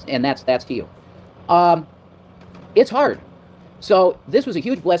 And that's to you. It's hard. So this was a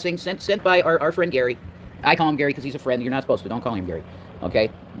huge blessing sent by our friend Gary. I call him Gary because he's a friend. You're not supposed to. Don't call him Gary. Okay?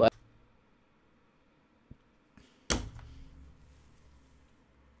 But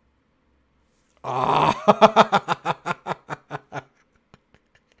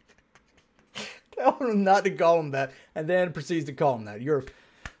Tell him not to call him that, and then proceeds to call him that. You're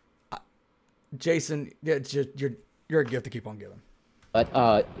Jason. Yeah, you're a gift to keep on giving.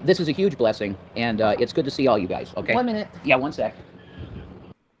 But this is a huge blessing, and it's good to see all you guys. Okay? 1 minute. Yeah, 1 sec.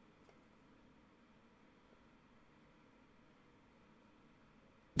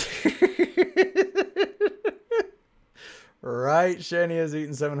 Right, Shanny has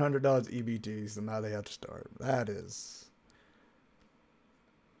eaten $700 EBT, so now they have to start. That is...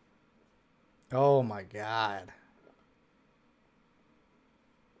 Oh my god.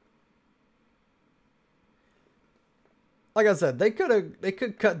 Like I said, they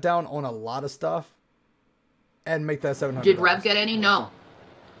could cut down on a lot of stuff and make that $700. Did Rev get any? No.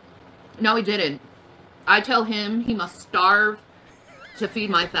 No, he didn't. I tell him he must starve to feed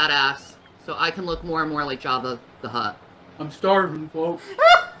my fat ass so I can look more and more like Jabba the Hutt. I'm starving, folks.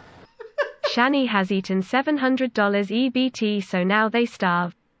 Shanny has eaten $700 EBT, so now they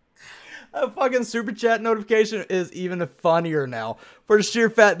starve. A fucking super chat notification is even funnier now for the sheer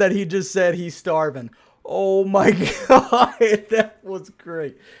fact that he just said he's starving. Oh my god, that was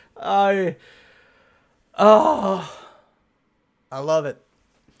great. I love it.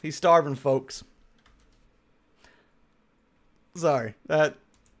 He's starving, folks. Sorry, that.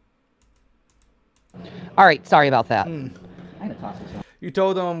 All right, sorry about that. I'm gonna toss this out. You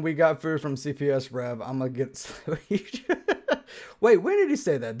told him we got food from CPS Rev. I'm gonna get. Wait, when did he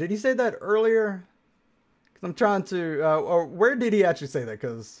say that? Did he say that earlier? Cause I'm trying to. Or where did he actually say that?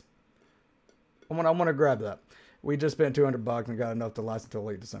 Cause I want to grab that. We just spent $200 and got enough to last until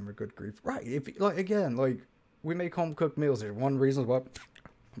late December. Good grief! Right? If like again, like we make home cooked meals here. One reason why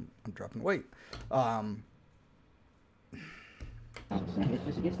I'm dropping weight.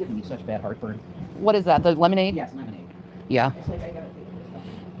 It's giving me such bad heartburn. What is that? The lemonade? Yes, lemonade. Yeah. It's like I gotta take this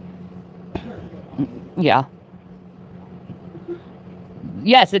stuff. Yeah.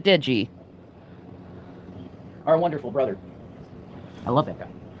 Yes, it did, G. Our wonderful brother. I love that guy.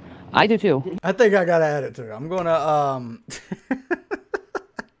 I do too. I think I gotta add it too. I'm gonna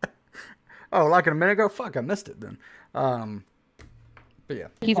Oh, like a minute ago? Fuck, I missed it then. But yeah.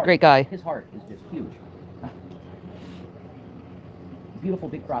 He's a great guy. His heart is just huge. Beautiful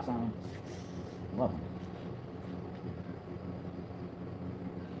big cross on him. Love him.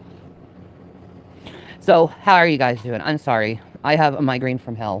 So, how are you guys doing? I'm sorry. I have a migraine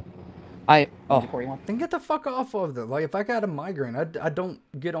from hell. Corey, one? Then get the fuck off of it. Like, if I got a migraine, I don't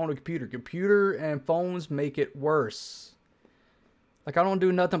get on a computer. Computer and phones make it worse. Like, I don't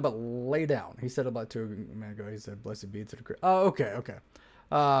do nothing but lay down. He said about 2 minutes ago. He said, blessed be to the... Oh, okay, okay.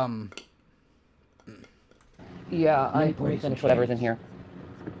 Yeah, I Let me finish whatever's in here.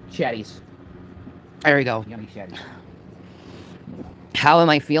 Chatties. There we go. Yummy chatties. How am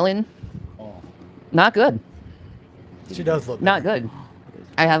I feeling? Oh. Not good. She does look Not good.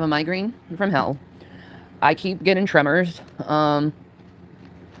 I have a migraine from hell. I keep getting tremors. God,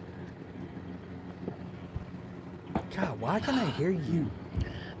 why can I hear you?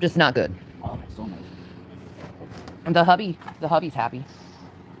 Just not good. Oh, that's so nice. The hubby's happy.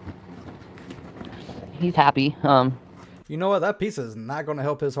 He's happy. You know what? That pizza is not going to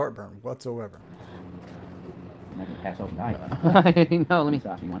help his heartburn whatsoever. I'm not gonna pass out and die. No, let me.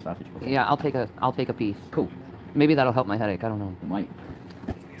 Sausage. You want sausage? Yeah, I'll take a piece. Cool. Maybe that'll help my headache. I don't know. You might.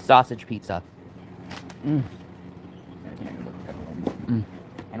 Sausage pizza. I can't look at pepperoni.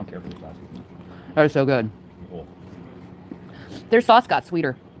 I don't care for the sausage. That was so good. Cool. Their sauce got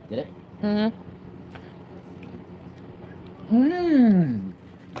sweeter. Did it?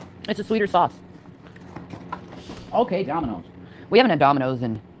 It's a sweeter sauce. Okay, Domino's. We haven't had Domino's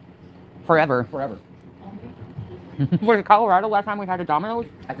in forever. Forever. Was it Colorado last time we had a Domino's?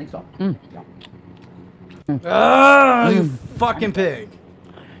 I think so. Mm. Yeah. Ah, you fucking pig.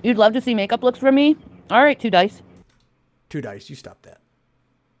 You'd love to see makeup looks from me? All right, 2 dice. 2 dice, you stop that.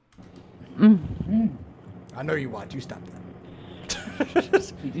 Mm. I know you watch, you stop that.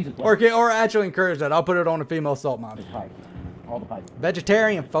 Jesus, or actually encourage that. I'll put it on a female salt mom. the pie. All the pie.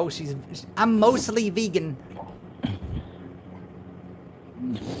 Vegetarian, folks. I'm mostly vegan.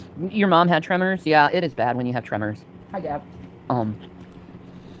 Your mom had tremors? Yeah, it is bad when you have tremors. Hi, Dad.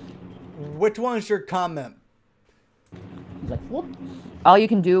 Which one's your comment? He's like, whoop. All you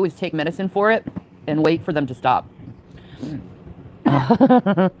can do is take medicine for it and wait for them to stop.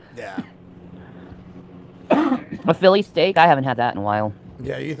 Yeah. A Philly steak? I haven't had that in a while.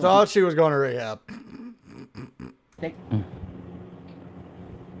 Yeah, you thought she was going to rehab. Steak.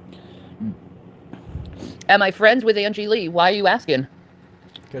 Am I friends with Angie Lee? Why are you asking?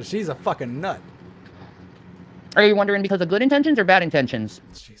 Because she's a fucking nut. Are you wondering because of good intentions or bad intentions?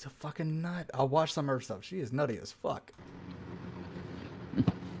 She's a fucking nut. I'll watch some of her stuff. She is nutty as fuck.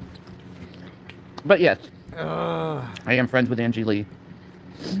 But yes, I am friends with Angie Lee.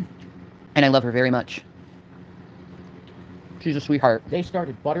 And I love her very much. She's a sweetheart. They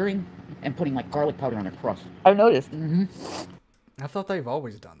started buttering and putting like garlic powder on their crust. I noticed. I thought they've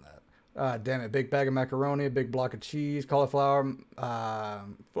always done that. Damn it. Big bag of macaroni, a big block of cheese, cauliflower,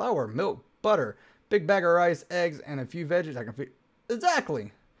 flour, milk, butter, Big bag of rice, eggs, and a few veggies I can feed.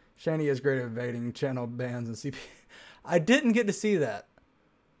 Exactly. Shanny is great at evading channel bans and CP. I didn't get to see that.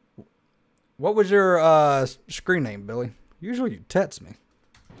 What was your screen name, Billy? Usually you text me.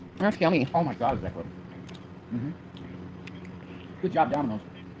 That's yummy. Oh my God, is that good? Good job, Domino's.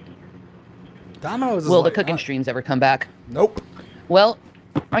 Domino's is Will like, the cooking streams ever come back? Nope. Well,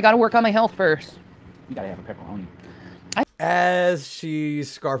 I gotta work on my health first. You gotta have a pepperoni. As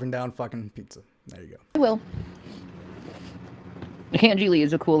she's scarfing down fucking pizza. There you go. I will. Angie Lee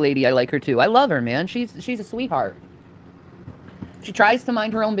is a cool lady. I like her too. I love her, man. She's a sweetheart. She tries to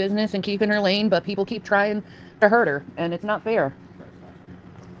mind her own business and keep in her lane, but people keep trying to hurt her, and it's not fair.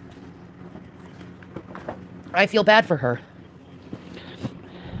 I feel bad for her.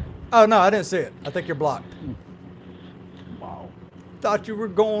 Oh, no, I didn't see it. I think you're blocked. Wow. Thought you were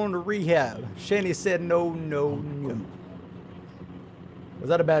going to rehab. Shanny said no, no, no. Was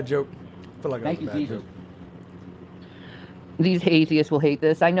that a bad joke? I feel like that was a bad joke. These atheists will hate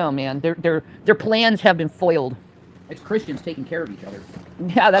this. I know, man. Their plans have been foiled. It's Christians taking care of each other.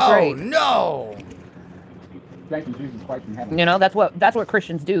 Yeah, that's right. Oh, no! Thank you, Jesus Christ in heaven. You know, that's what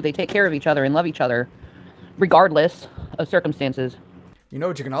Christians do. They take care of each other and love each other, regardless of circumstances. You know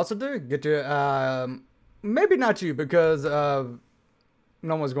what you can also do? Get your, maybe not you, because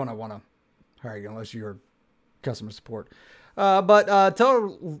no one's going to want to hire you unless you're customer support. But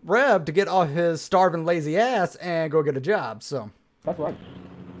tell Rev to get off his starving lazy ass and go get a job, so. That's right.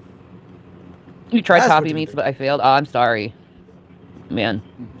 You tried That's copy what me, you do. but I failed. Oh, I'm sorry. Man.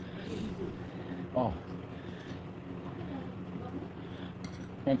 Oh.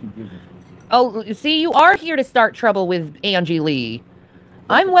 Thank you, Jesus. Oh, see, you are here to start trouble with Angie Lee.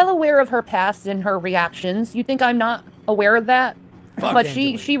 I'm well aware of her past and her reactions. You think I'm not aware of that? Fuck But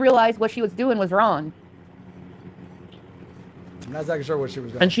Angie Lee. she realized what she was doing was wrong. I'm not exactly sure what she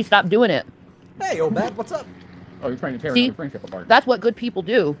was doing. And she stopped doing it. Hey, old bat, what's up? Oh, you're trying to tear See? another friendship apart. That's what good people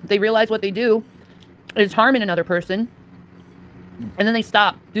do. They realize what they do is harming another person. And then they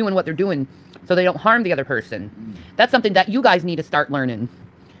stop doing what they're doing so they don't harm the other person. That's something that you guys need to start learning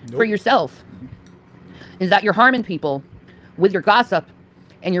for yourself. Is that you're harming people with your gossip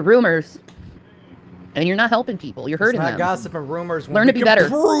and your rumors. And you're not helping people. You're hurting It's not them. gossip and rumors. When Learn we to be can better.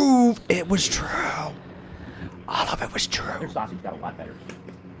 Prove it was true. All of it was Their true. sausage got a lot better.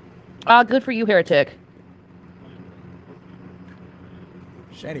 Ah, good for you, heretic.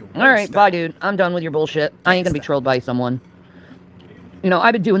 Shanny, All right, bye, dude. I'm done with your bullshit. I ain't gonna be trolled by someone. You know,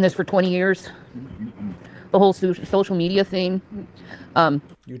 I've been doing this for 20 years. The whole social media thing.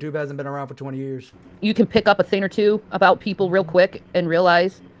 YouTube hasn't been around for 20 years. You can pick up a thing or two about people real quick and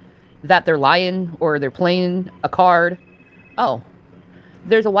realize that they're lying or they're playing a card. Oh,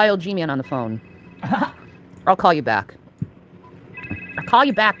 there's a wild G-man on the phone. I'll call you back. I'll call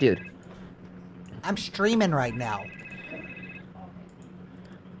you back, dude. I'm streaming right now.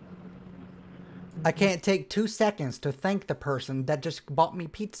 I can't take 2 seconds to thank the person that just bought me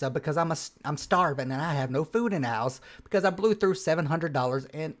pizza because I'm starving and I have no food in the house because I blew through $700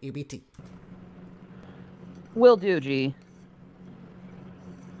 in EBT. Will do, G.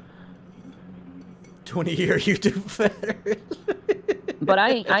 20-year YouTube veteran. But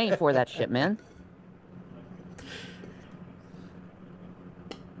I ain't for that shit, man.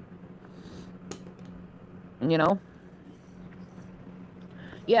 You know?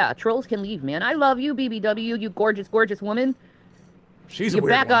 Yeah, trolls can leave, man. I love you, BBW, you gorgeous, gorgeous woman. She's a You're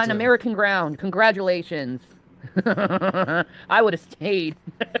weird back one, on too. American ground. Congratulations. I would have stayed.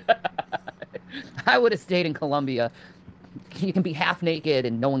 I would have stayed in Colombia. You can be half naked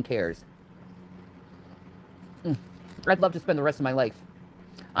and no one cares. I'd love to spend the rest of my life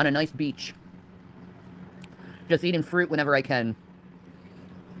on a nice beach. Just eating fruit whenever I can.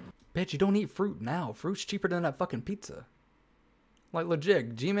 Bitch, you don't eat fruit now. Fruit's cheaper than that fucking pizza. Like,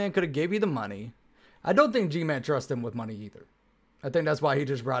 legit, G-Man could have gave you the money. I don't think G-Man trusts him with money either. I think that's why he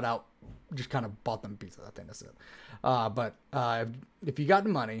just kind of bought them pizza. I think that's it. But if you got the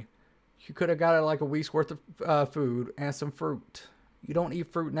money, you could have got like a week's worth of food and some fruit. You don't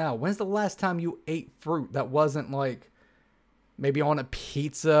eat fruit now. When's the last time you ate fruit that wasn't like maybe on a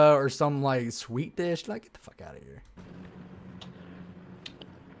pizza or some like sweet dish? Like, get the fuck out of here.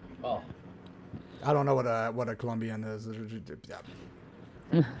 Oh. I don't know what a Colombian is.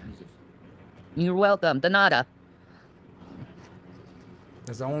 You're welcome. De nada.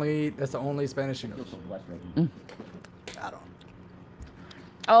 That's the only Spanish she knows. I don't.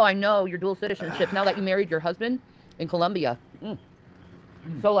 Oh, I know. Your dual citizenship now that you married your husband in Colombia.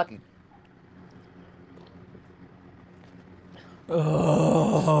 So lucky.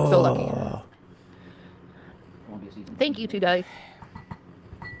 Oh. So lucky. Thank you two guys.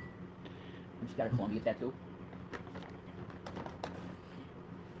 She's got a Columbia tattoo.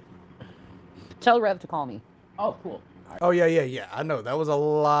 Tell Rev to call me. Oh, cool. Oh, yeah. I know. That was a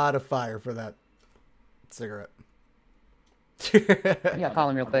lot of fire for that cigarette. Yeah, call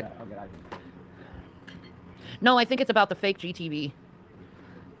him real quick. I'll get out of here. No, I think it's about the fake GTV.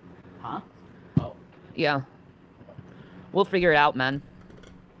 Huh? Oh. Yeah. We'll figure it out, man.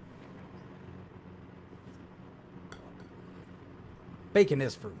 Bacon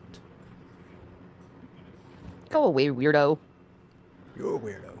is fruit. Go away, weirdo. You're a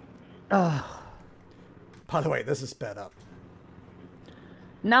weirdo. Ugh. By the way, this is sped up.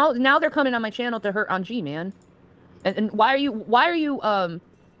 Now they're coming on my channel to hurt on G, man. And why are you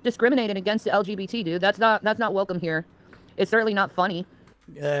discriminating against the LGBT, dude? That's not welcome here. It's certainly not funny.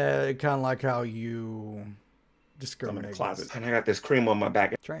 Kind of like how you I'm in discriminate the closet, against and I got this cream on my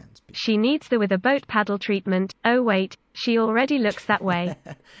back. trans people. She needs the with a boat paddle treatment. Oh wait, she already looks that way.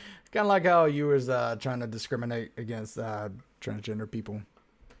 Kind of like how you was trying to discriminate against transgender people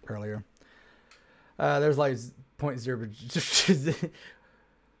earlier. There's like 0.0.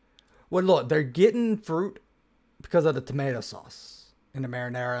 Well, look, they're getting fruit because of the tomato sauce and the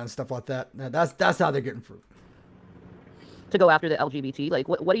marinara and stuff like that. That's how they're getting fruit. To go after the LGBT, like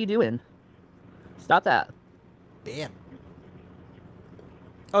what are you doing? Stop that. Damn.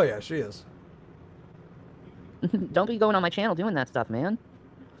 Oh yeah, she is. Don't be going on my channel doing that stuff, man.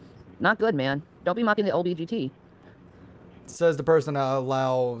 Not good, man. Don't be mocking the LGBT. Says the person that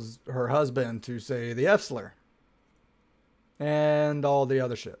allows her husband to say the F slur. And all the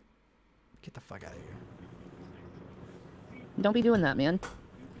other shit. Get the fuck out of here. Don't be doing that, man.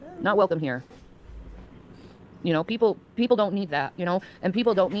 Not welcome here. You know, people don't need that, you know, and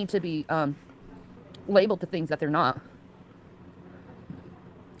people don't need to be labeled to things that they're not.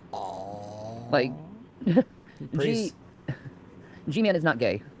 Aww. Like, G-Man is not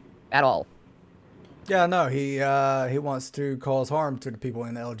gay at all. Yeah, no, he wants to cause harm to the people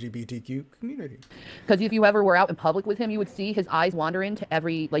in the LGBTQ community. Because if you ever were out in public with him, you would see his eyes wandering to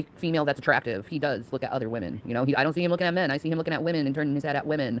every like female that's attractive. He does look at other women. You know, I don't see him looking at men. I see him looking at women and turning his head at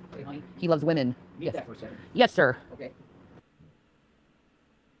women. Hey, honey, He loves women. mute Yes. that for a second. Yes, sir. Okay.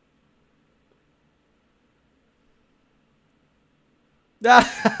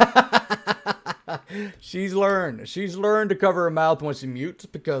 She's learned to cover her mouth when she mutes,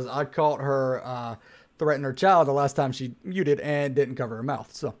 because I caught her threaten her child the last time she muted and didn't cover her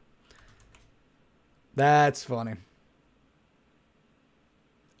mouth. So that's funny.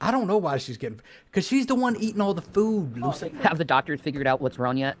 I don't know why she's getting, because she's the one eating all the food, Lucy. Have the doctors figured out what's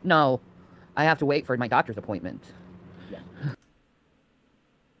wrong yet? No. I have to wait for my doctor's appointment.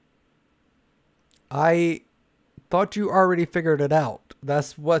 I thought you already figured it out.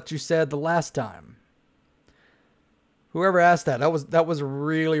 That's what you said the last time. Whoever asked that was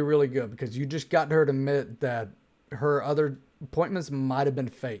really, really good, because you just got her to admit that her other appointments might have been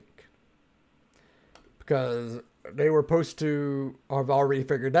fake. Because they were supposed to have already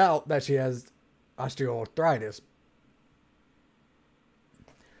figured out that she has osteoarthritis.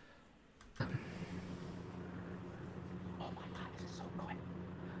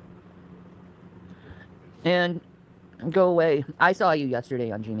 And go away. I saw you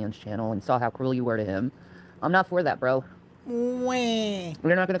yesterday on G-Man's channel and saw how cruel you were to him. I'm not for that, bro. Wah.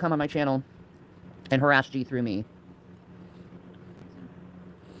 You're not going to come on my channel and harass G through me.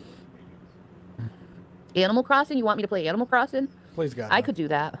 Animal Crossing? You want me to play Animal Crossing? Please, God. I could do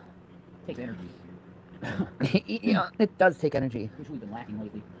that. Takes energy, Yeah, it does take energy. which we've been lacking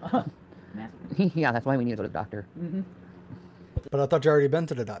lately. Massive. Yeah, that's why we need to go to the doctor. But I thought you already been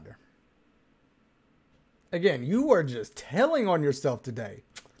to the doctor. Again, you are just telling on yourself today.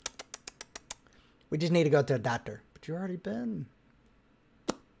 We just need to go to the doctor. But you already been.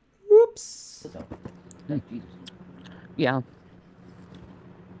 Whoops. What's up? Thank Jesus. Yeah.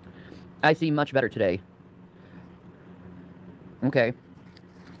 I see much better today. Okay.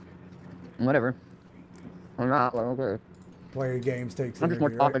 Whatever. I'm not, okay. Play your games takes I'm just more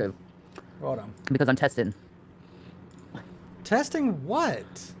energy, right? talkative Hold on. because I'm testing. Testing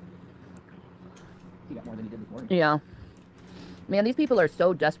what? He got more than he did this morning. Yeah. Man, these people are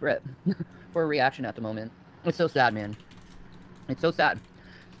so desperate for a reaction at the moment. It's so sad, man. It's so sad.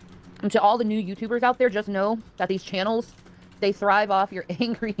 And to all the new YouTubers out there, just know that these channels, they thrive off your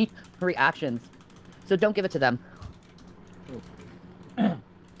angry reactions. So don't give it to them. And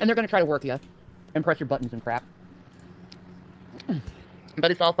they're going to try to work you and press your buttons and crap.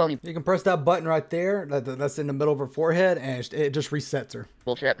 But it's all phony You can press that button right there. That's in the middle of her forehead, and it just resets her.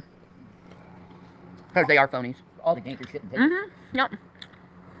 bullshit. Because they are phonies. All the ganker shit and take. Mm-hmm. Yep.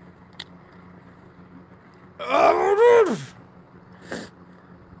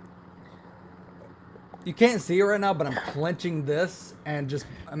 You can't see it right now, but I'm clenching this and just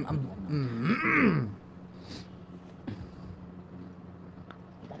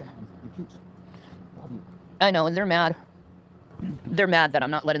I know, and they're mad. They're mad that I'm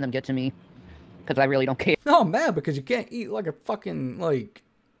not letting them get to me because I really don't care. No, man, because you can't eat like a fucking like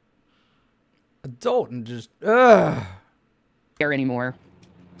adult and just Anymore.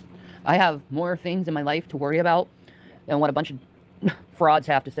 I have more things in my life to worry about than what a bunch of frauds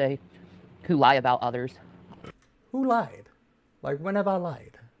have to say who lie about others. Who lied? Like, when have I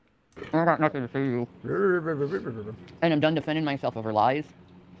lied? I got nothing to say to you. And I'm done defending myself over lies.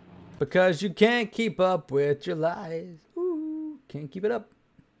 Because you can't keep up with your lies. Ooh, can't keep it up.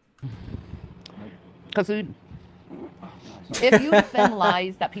 Because if you defend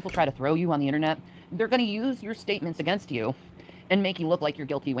lies that people try to throw you on the internet, they're going to use your statements against you and make you look like you're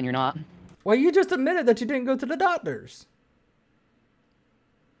guilty when you're not. Well, you just admitted that you didn't go to the doctors.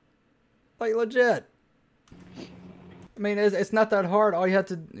 Like, legit. I mean, it's not that hard. All you have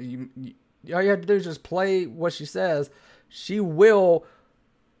to do is just play what she says. She will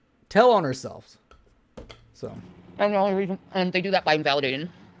tell on herself. So. And the only reason, and they do that by invalidating,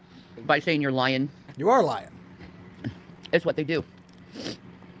 by saying you're lying. You are lying. It's what they do.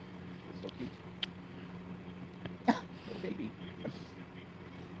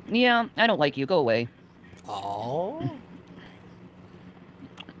 Yeah, I don't like you. Go away. Oh.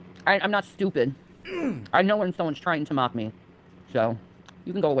 I'm not stupid. I know when someone's trying to mock me. So,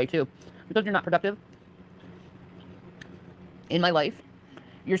 you can go away too. Because you're not productive in my life.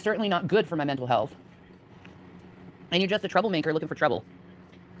 You're certainly not good for my mental health. And you're just a troublemaker looking for trouble.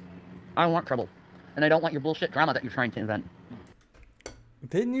 I don't want trouble. And I don't want your bullshit drama that you're trying to invent.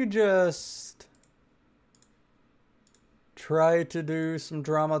 Didn't you just try to do some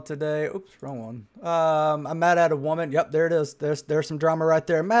drama today? Oops, wrong one. I'm mad at a woman. Yep, there it is. There's some drama right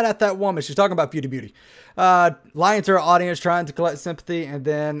there. I'm mad at that woman. She's talking about beauty. Lying to her audience, trying to collect sympathy, and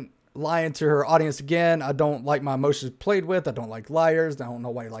then lying to her audience again. I don't like my emotions played with. I don't like liars. I don't know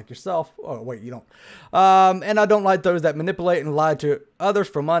why you like yourself. Oh, wait, you don't. And I don't like those that manipulate and lie to others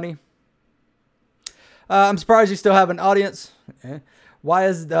for money. I'm surprised you still have an audience. Why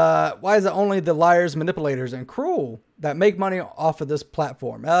is it only the liars, manipulators, and cruel that make money off of this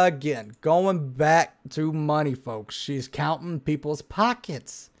platform? Again, going back to money, folks. She's counting people's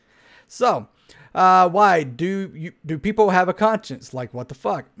pockets. So, why do people have a conscience? Like, what the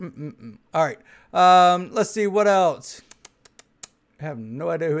fuck? All right. Let's see what else. I have no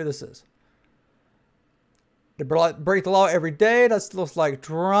idea who this is. They break the law every day. That looks like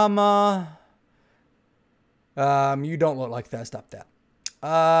drama. You don't look like that. Stop that.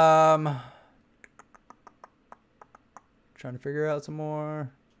 Trying to figure out some more.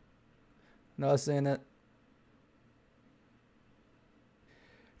 Not seeing it.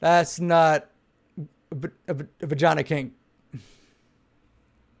 That's not a vagina kink.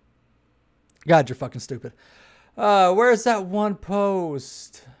 God, you're fucking stupid. Where's that one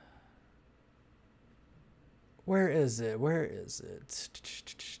post? Where is it? Where is it?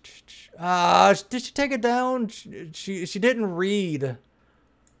 Did she take it down? She didn't read.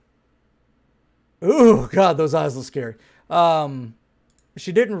 Ooh, God, those eyes look scary.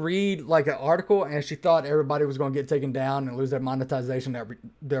 She didn't read like an article, and she thought everybody was going to get taken down and lose their monetization,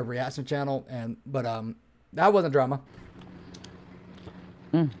 their reaction channel, but that wasn't drama.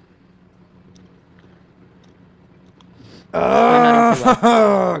 Can't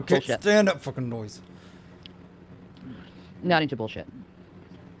stand that fucking noise. Not into bullshit.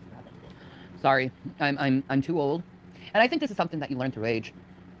 Sorry, I'm too old, and I think this is something that you learn through age.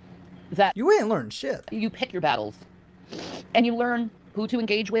 That you ain't learned shit. You pick your battles, and you learn who to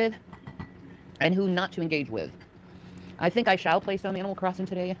engage with and who not to engage with. I think I shall play some Animal Crossing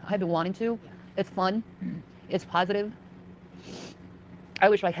today. I've been wanting to. It's fun. It's positive. I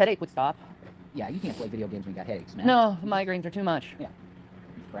wish my headache would stop. Yeah, you can't play video games when you got headaches, man. No, migraines are too much. Yeah.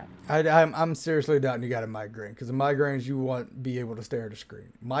 Crap. I'm seriously doubting you got a migraine, because the migraines you won't be able to stare at a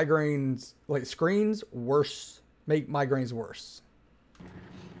screen. Migraines, like screens, worse, make migraines worse.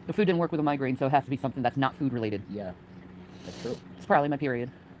 The food didn't work with a migraine, so it has to be something that's not food related. Yeah, that's true. It's probably my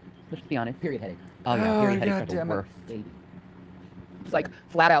period. Let's just be honest. Period headache. Oh yeah, period headaches are the worst. Baby. It's like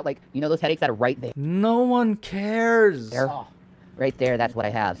flat out, like, you know those headaches that are right there. No one cares. There, right there. That's what I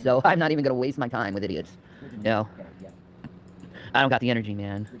have. So I'm not even gonna waste my time with idiots. No, I don't got the energy,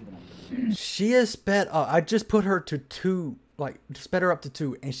 man. She is sped up. I just put her to 2, like, sped her up to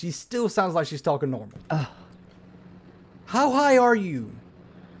 2, and she still sounds like she's talking normal. How high are you?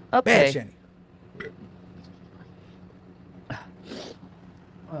 Okay. Bad, Shanny.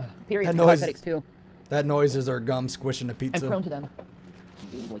 Periods cause headaches too. That noise is her gum squishing the I'm pizza. prone to them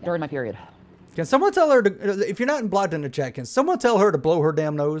during my period. Can someone tell her to, if you're not blocked in the chat, can someone tell her to blow her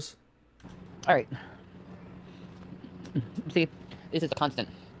damn nose? All right. See, this is a constant.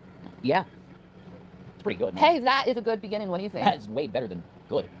 Yeah. It's pretty good, man. Hey, that is a good beginning. What do you think? That's way better than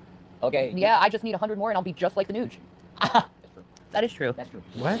good. Okay. Yeah, I just need 100 more and I'll be just like the Nooge. That's true. That is true. That's true.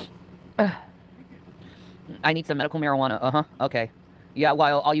 What? I need some medical marijuana. Uh-huh. Okay. Yeah,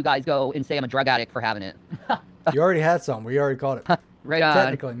 while all you guys go and say I'm a drug addict for having it. You already had some. We already caught it. Right on.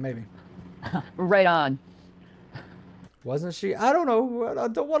 Technically, maybe. Right on. Wasn't she? I don't know. I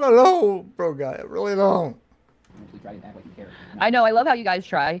don't want to know, bro guy. I really don't. We try to act like you care. I know. I love how you guys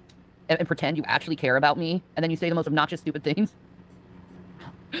try and pretend you actually care about me, and then you say the most obnoxious, stupid things.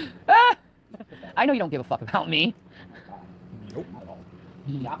 I know you don't give a fuck about me. Nope. Not at all.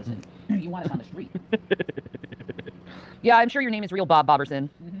 The opposite. You want us on the street. Yeah, I'm sure your name is real Bob Boberson.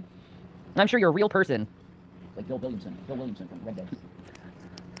 I'm sure you're a real person. Like Bill Williamson. Bill Williamson from Red Dead.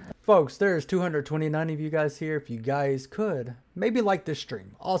 Folks, there's 229 of you guys here. If you guys could, maybe like this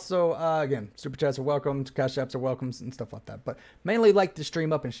stream. Also, again, super chats are welcome, cash apps are welcome, and stuff like that. But mainly like the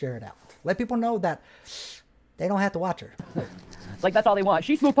stream up and share it out. Let people know that they don't have to watch her. Like, that's all they want.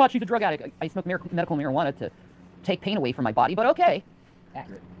 She smoked pot, she's a drug addict. I smoke medical marijuana to take pain away from my body, but okay.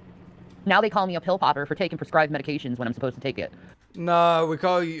 Accurate. Now they call me a pill popper for taking prescribed medications when I'm supposed to take it. No, we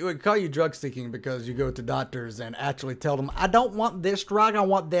call you drug seeking because you go to doctors and actually tell them, I don't want this drug, I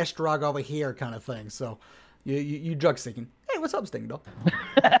want this drug over here, kind of thing. So you drug seeking. Hey, what's up, Sting Dog?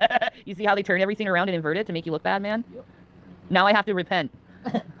 You see how they turn everything around and invert it to make you look bad, man? Yep. Now I have to repent.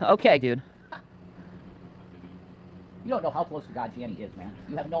 Okay, dude. You don't know how close to God Shanny is, man.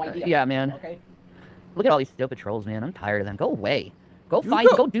 You have no idea. Yeah, man. Okay? Look at all these stupid trolls, man. I'm tired of them. Go away.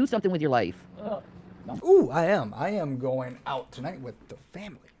 Go do something with your life. Ooh, I am going out tonight with the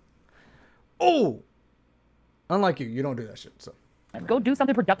family. Oh! Unlike you, you don't do that shit, so. Go do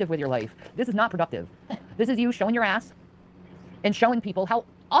something productive with your life. This is not productive. This is you showing your ass and showing people how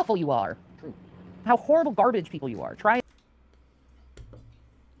awful you are. True. How horrible garbage people you are. Try.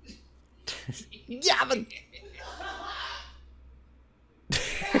 Yeah, but...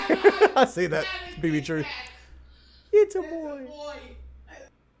 I see that, BB True. It's a boy.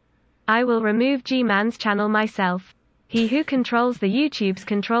 I will remove G-Man's channel myself. He who controls the YouTubes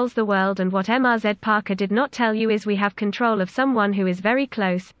controls the world, and what MRZ Parker did not tell you is we have control of someone who is very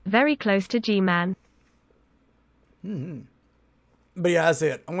close to G-Man. But yeah, that's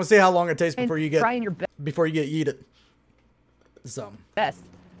it. I'm gonna see how long it takes before you get trying your yeeted. So best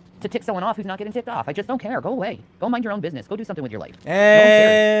to tick someone off who's not getting ticked off. I just don't care. Go away. Go mind your own business. Go do something with your life.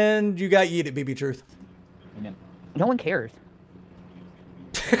 And you got yeeted, BB Truth. Amen. No one cares.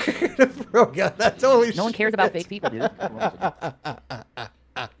 Bro, God, that's holy No one cares about fake people, dude.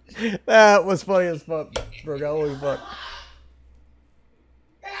 That was funny as fuck, bro. God, holy fuck.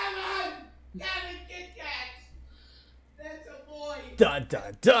 Dun,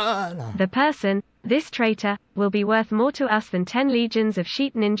 dun, dun. The person, this traitor, will be worth more to us than 10 legions of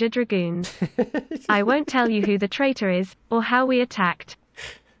sheep ninja dragoons. I won't tell you who the traitor is, or how we attacked.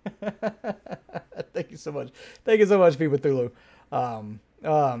 Thank you so much. Thank you so much, people Thulu.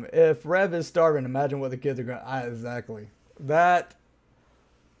 If Rev is starving, imagine what the kids are going to... Exactly. That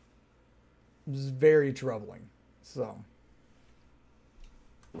is very troubling. So...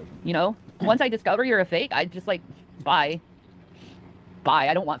 You know, once I discover you're a fake, I just like, bye. Bye.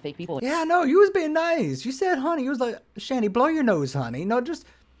 I don't want fake people. Yeah, no, you was being nice. You said, honey. You was like, Shanny, blow your nose, honey. No, just...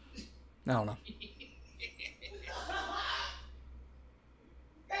 I don't know.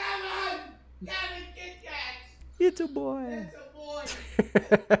 It's a boy.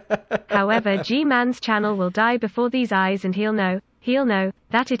 However, G-Man's channel will die before these eyes, and he'll know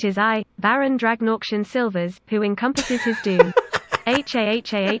that it is I, Baron Dragnauction Silvers, who encompasses his doom.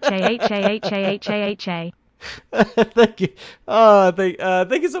 H-A-H-A-H-A-H-A-H-A-H-A-H-A. Thank you.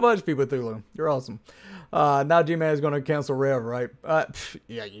 Thank you so much, people Thulu. You're awesome. Now G-Man is going to cancel Rev, right?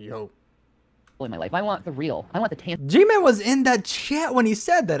 Yeah, you hope. In my life, I want the real. I want the tangible. G-Man was in that chat when he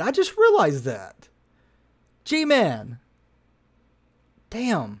said that. I just realized that. G-Man.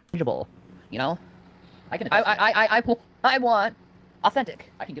 Damn. You know, I can. I want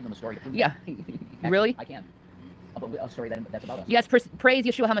authentic. I can give them a story to prove Yeah. it. Really? I can. A story that's about us. Yes. Praise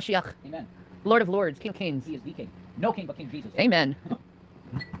Yeshua HaMashiach. Amen. Lord of Lords, King of Kings. He is the king. No king but King Jesus. Amen.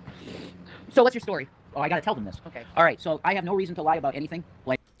 So what's your story? Oh, I gotta tell them this. Okay. All right. So I have no reason to lie about anything.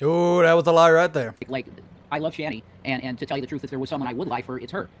 Ooh, that was a lie right there. Like I love Shanny, and to tell you the truth, if there was someone I would lie for,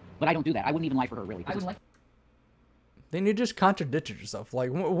 it's her. But I don't do that. I wouldn't even lie for her, really. I wouldn't lie. Then you just contradicted yourself. Like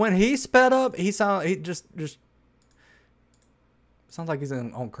when he sped up, he just sounds like he's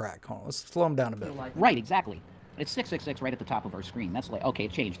on crack. Hold on, let's slow him down a bit. Right, exactly. It's 666 right at the top of our screen. That's like, okay,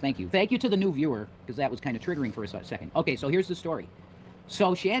 it changed. Thank you. Thank you to the new viewer, because that was kind of triggering for a second. Okay, so here's the story.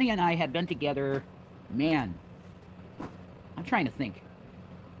 So Shanny and I had been together, man, I'm trying to think.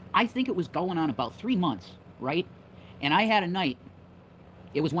 I think it was going on about 3 months, right? And I had a night,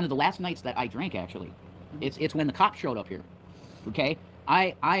 it was one of the last nights that I drank, actually. It's when the cops showed up here, okay?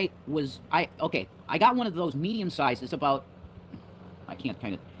 I got one of those medium-sized, it's about, I can't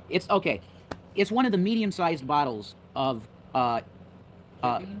kind of, it's, okay. It's one of the medium-sized bottles of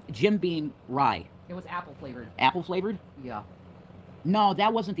Jim Beam rye. It was apple flavored. Apple flavored? Yeah. No,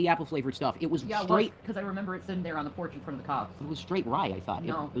 that wasn't the apple flavored stuff. It was straight. Because I remember it sitting there on the porch in front of the cops. It was straight rye, I thought.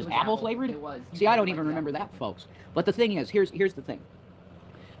 No, it was apple flavored? It was. See, I don't even remember that, folks. But the thing is, here's the thing.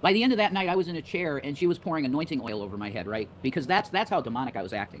 By the end of that night, I was in a chair, and she was pouring anointing oil over my head, right? Because that's how demonic I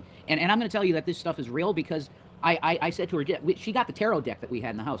was acting. And I'm going to tell you that this stuff is real because I said to her, she got the tarot deck that we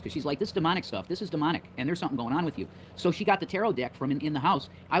had in the house, because she's like, this is demonic stuff. This is demonic, and there's something going on with you. So she got the tarot deck from in the house.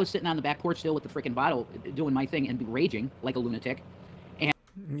 I was sitting on the back porch still with the freaking bottle, doing my thing, and raging like a lunatic. And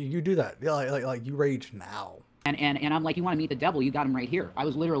You do that. Yeah, like you rage now. And I'm like, you want to meet the devil? You got him right here. I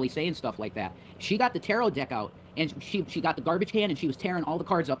was literally saying stuff like that. She got the tarot deck out, and she got the garbage can, and she was tearing all the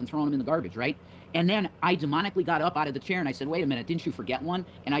cards up and throwing them in the garbage, right? And then I demonically got up out of the chair, and I said, wait a minute, didn't you forget one?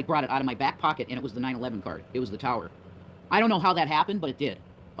 And I brought it out of my back pocket, and it was the 9/11 card. It was the tower. I don't know how that happened, but it did,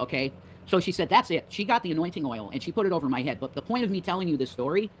 okay? So she said, that's it. She got the anointing oil, and she put it over my head. But the point of me telling you this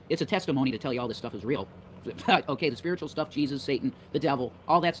story, it's a testimony to tell you all this stuff is real. Okay, the spiritual stuff, Jesus, Satan, the devil,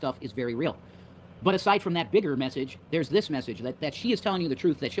 all that stuff is very real. But aside from that bigger message, there's this message that she is telling you the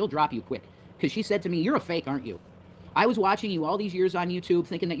truth, that she'll drop you quick. Because she said to me, you're a fake, aren't you? I was watching you all these years on YouTube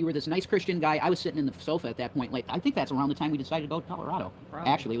thinking that you were this nice Christian guy. I was sitting in the sofa at that point. Like, I think that's around the time we decided to go to Colorado.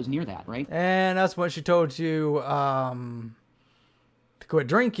 Probably. Actually, it was near that, right? And that's when she told you to quit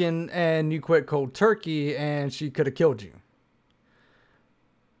drinking, and you quit cold turkey, and she could have killed you.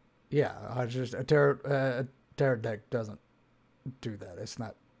 Yeah, a tarot deck doesn't do that. It's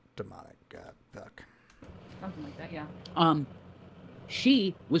not demonic. God, fuck. Something like that, yeah.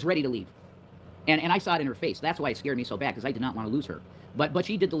 She was ready to leave. And I saw it in her face. That's why it scared me so bad, because I did not want to lose her. But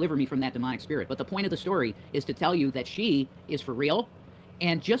she did deliver me from that demonic spirit. But the point of the story is to tell you that she is for real,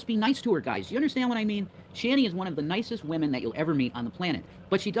 and just be nice to her, guys. You understand what I mean? Shanny is one of the nicest women that you'll ever meet on the planet.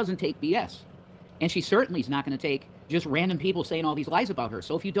 But she doesn't take BS. And she certainly is not going to take just random people saying all these lies about her.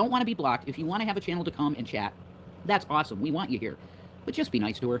 So if you don't want to be blocked, if you want to have a channel to come and chat, that's awesome. We want you here. But just be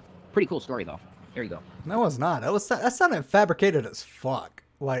nice to her. Pretty cool story, though. There you go. No, it was not. That sounded fabricated as fuck.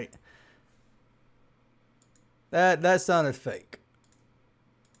 Like, that sounded fake.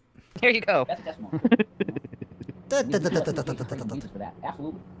 There you go. That's a testimony. For that.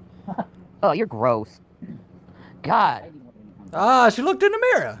 Absolutely. Oh, you're gross. God. Ah, she looked in the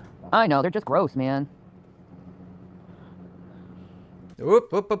mirror. I know, they're just gross, man.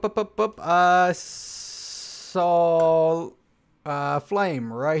 Whoop, whoop, whoop, whoop, whoop, whoop. I saw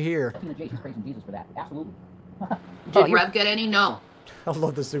flame right here. Jason's praising Jesus for that. Absolutely. Did Rev get any? No. I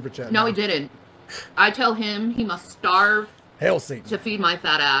love the super chat. No, he didn't. I tell him he must starve Hail Satan. to feed my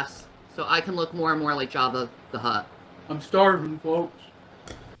fat ass, so I can look more and more like Jabba the Hutt. I'm starving, folks.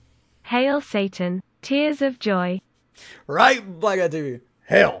 Hail Satan, tears of joy. Right, Black Guy TV.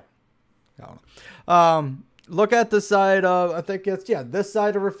 Hell. I don't know. Look at the side of, I think it's, yeah, this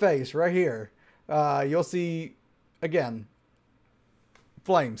side of her face right here. You'll see, again,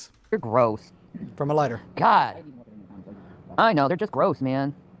 flames. You're gross. From a lighter. God. I know, they're just gross,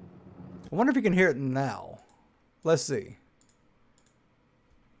 man. I wonder if you can hear it now. Let's see.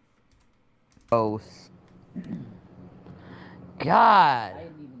 Gross. God.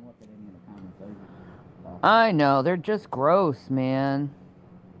 I know, they're just gross, man.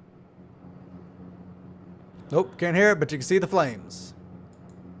 Nope, can't hear it, but you can see the flames.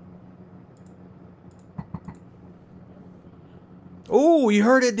 Oh, you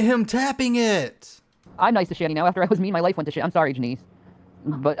heard it, him tapping it. I'm nice to Shanny now after I was mean, my life went to shit. I'm sorry, Janice.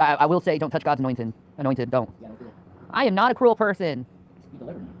 But I will say, don't touch God's anointed. Anointed, don't. I am not a cruel person. You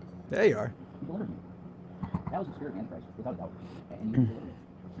delivered me. There you are. You delivered me. That was the spirit of Antichrist, without a doubt. And you delivered me.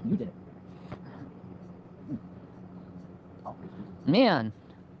 You did it. Man.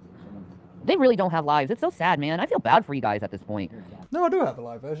 They really don't have lives. It's so sad, man. I feel bad for you guys at this point. No, I do have a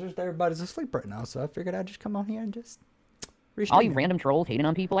life. It's just everybody's asleep right now, so I figured I'd just come on here and just all you random trolls hating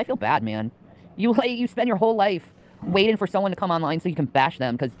on people. I feel bad, man. You spend your whole life waiting for someone to come online so you can bash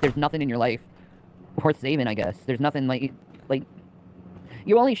them because there's nothing in your life worth saving, I guess. There's nothing like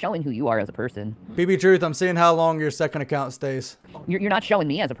you're only showing who you are as a person. BB Truth, I'm seeing how long your second account stays. You're not showing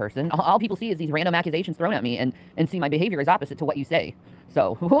me as a person. All people see is these random accusations thrown at me and see my behavior is opposite to what you say.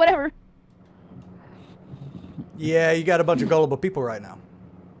 So, whatever. Yeah, you got a bunch of gullible people right now.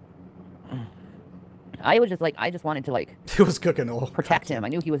 I was just like, I just wanted to like He was cooking oil. protect him. I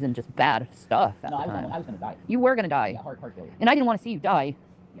knew he was in just bad stuff at No, the I time. was gonna die. You were gonna die, Yeah, heart failure. and I didn't want to see you die.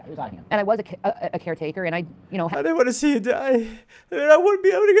 Yeah, it was out of hand. And I was a caretaker, and I, you know, I didn't want to see you die. I wouldn't be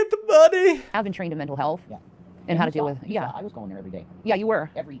able to get the money. have been trained in mental health Yeah. and how to you deal saw- with. you Yeah, saw I was going there every day. yeah, you were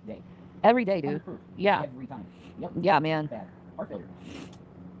Every day. every day, dude. 100%. Yeah, Every time. Yep. yeah, man. Bad. Heart failure.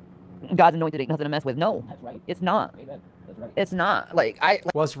 God's anointed ain't nothing to mess with. No, That's right. it's not. Amen. That's right. It's not. Like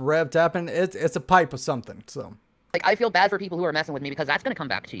What's rev tapping? It's a pipe of something. So I feel bad for people who are messing with me because that's gonna come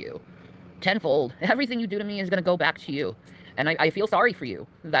back to you, tenfold. Everything you do to me is gonna go back to you, and I feel sorry for you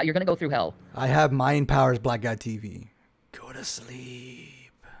that you're gonna go through hell. I have mind powers, Black Guy TV. Go to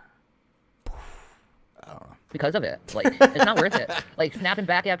sleep. I don't know. Because of it. Like, it's not worth it. Like, snapping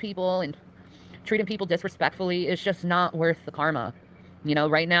back at people and treating people disrespectfully is just not worth the karma. You know,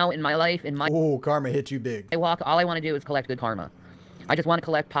 right now in my life, in my Ooh, karma hit you big. walk, all I want to do is collect good karma. I just want to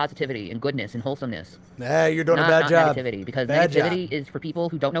collect positivity and goodness and wholesomeness. Hey, you're doing not, a bad not job. negativity. Because Bad negativity job. is for people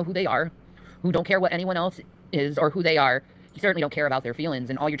who don't know who they are, who don't care what anyone else is or who they are. You certainly don't care about their feelings,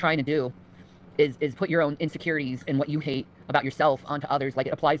 and all you're trying to do is put your own insecurities and what you hate about yourself onto others like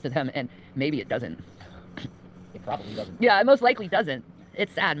it applies to them, and maybe it doesn't. It probably doesn't. Yeah, it most likely doesn't.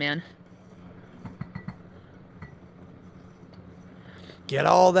 It's sad, man. Get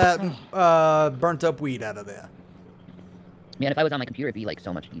all that burnt up weed out of there. Man, if I was on my computer, it'd be like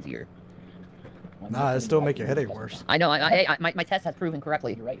so much easier. Nah, it still make your headache worse. I know. My test has proven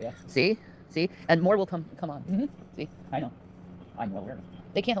correctly. You're right, yeah. See, and more will come on. Mhm. See, I know. I'm well aware of it.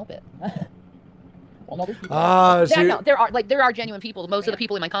 they can't help it. Well, no, there's people. Ah, Yeah, so, no, there are genuine people. Most of the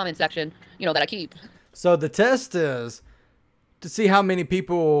people in my comment section, you know, that I keep. so the test is to see how many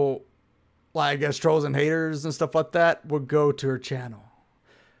people, like I guess trolls and haters and stuff like that, would go to her channel.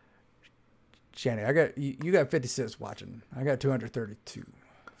 Shanny, you got 56 watching. I got 232.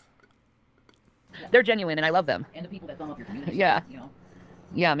 They're genuine, and I love them. And the people that thumb up your community. Yeah. You know.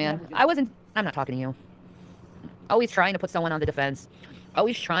 Yeah, man. I'm not talking to you. Always trying to put someone on the defense.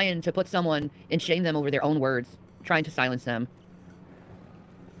 Always trying to put someone and shame them over their own words. Trying to silence them.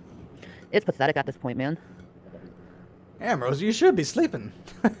 It's pathetic at this point, man. Ambrose, you should be sleeping.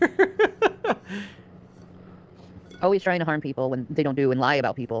 Always trying to harm people when they don't do and lie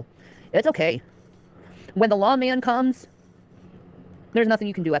about people. It's okay. When the lawman comes, there's nothing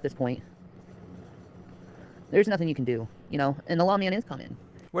you can do at this point. There's nothing you can do, you know, and the lawman is coming.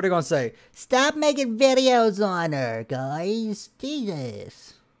 What are they gonna say? Stop making videos on her, guys.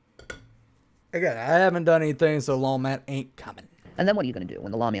 Jesus. Again, I haven't done anything, so lawman ain't coming. And then what are you going to do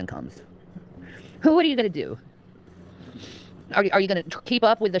when the lawman comes? What are you going to do? Are you going to keep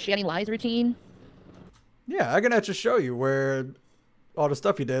up with the Shanny Lies routine? Yeah, I can actually show you where all the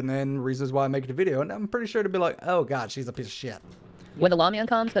stuff you did and then reasons why I make the video, and I'm pretty sure to be like, oh god, she's a piece of shit. When the lawman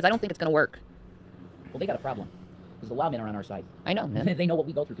comes? Because I don't think it's going to work. Well, they got a problem. Because the lawmen are on our side. I know, man. They know what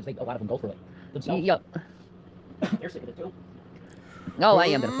we go through because a lot of them go through it themselves. Yup. They're sick of it too. No, I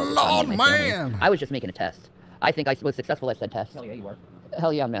am going to focus on me and my family. man. I was just making a test. I think I was successful at said test. Hell yeah, you are.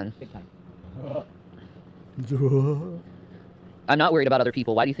 Hell yeah, man. Big time. I'm not worried about other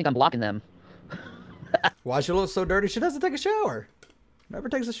people. Why do you think I'm blocking them? Why she looks so dirty? She doesn't take a shower. Never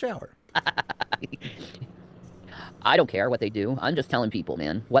takes a shower. I don't care what they do. I'm just telling people,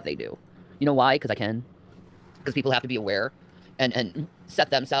 man, what they do. You know why? Because I can. Because people have to be aware and set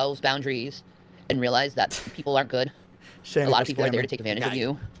themselves boundaries and realize that people aren't good. Shanny A lot for of people are there to scamming. take advantage of Yeah.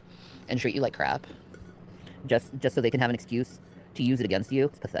 you and treat you like crap. Just so they can have an excuse to use it against you.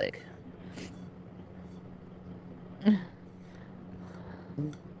 It's pathetic.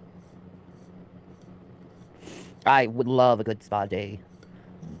 I would love a good spa day.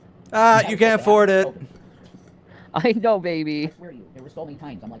 You can't afford it. I know, baby. I swear to you, there were so many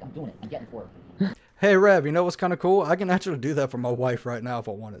times I'm like, I'm doing it. I'm getting for it. Hey Rev, you know what's kind of cool? I can actually do that for my wife right now if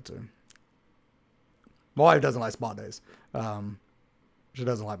I wanted to. My wife doesn't like spa days. She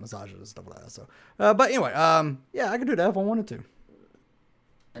doesn't like massages and stuff like that. So, but anyway, yeah, I can do that if I wanted to.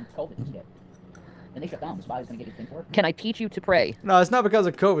 And COVID and shit. And they shut down. The spot is going to get his thing for it. Can I teach you to pray? No, it's not because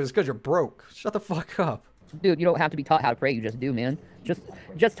of COVID. It's because you're broke. Shut the fuck up. Dude, you don't have to be taught how to pray. You just do, man.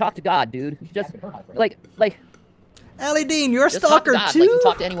 Just talk to God, dude. Just like Allie Dean, you're a just talk to stalker God too. like you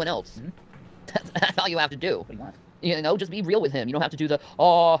talk to anyone else. That's all you have to do. What do you want? You know, just be real with him. You don't have to do the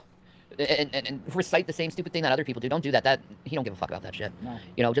and recite the same stupid thing that other people do. Don't do that. That he don't give a fuck about that shit. No.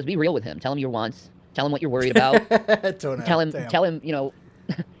 You know, just be real with him. Tell him your wants. Tell him what you're worried about. Tell him, you know,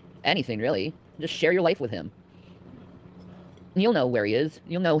 anything really. Just share your life with him. You'll know where he is.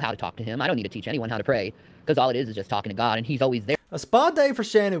 You'll know how to talk to him. I don't need to teach anyone how to pray because all it is just talking to God, and He's always there. A spa day for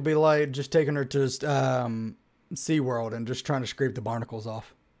Shanny would be like just taking her to SeaWorld and just trying to scrape the barnacles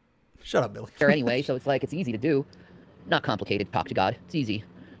off. Shut up, Billy. there anyway, so it's like it's easy to do. Not complicated. Talk to God. It's easy.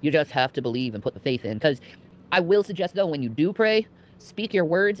 You just have to believe and put the faith in. Because I will suggest, though, when you do pray, speak your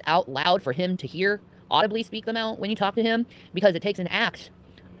words out loud for him to hear. Audibly speak them out when you talk to him. Because it takes an act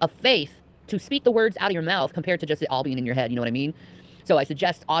of faith to speak the words out of your mouth compared to just it all being in your head. You know what I mean? So I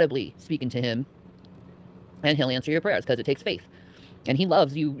suggest audibly speaking to him. And he'll answer your prayers because it takes faith. And he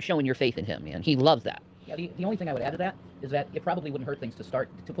loves you showing your faith in him, man. He loves that. Yeah, the only thing I would add to that is that it probably wouldn't hurt things to start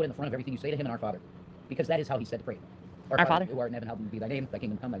to put in the front of everything you say to him and Our Father. Because that is how he said to pray. Our Father? Who art in heaven, hallowed be thy name, thy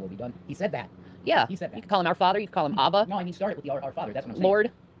kingdom come, thy will be done. He said that. Yeah. He said that. You can call him our Father. You can call him Abba. No, I mean start it with the Our Father. That's what I'm saying.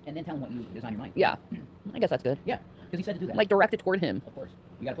 Lord. And then tell him what is on your mind. Yeah. I guess that's good. Yeah, because he said to do that. Like, direct it toward him. Of course.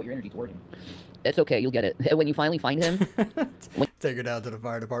 You got to put your energy toward him. It's okay. You'll get it. When you finally find him, Take her down to the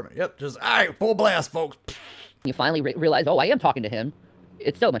fire department. Yep, just, all right, full blast, folks. you finally realize, oh, I am talking to him.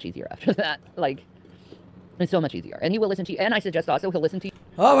 It's so much easier after that. Like, it's so much easier. And he will listen to you. And I suggest also he'll listen to you.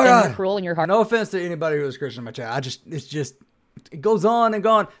 Oh my and God. you're cruel in your heart. No offense to anybody who is Christian in my chat. It goes on and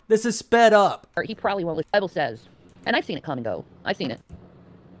on. This is sped up. He probably won't listen. The Bible says. And I've seen it come and go. I've seen it.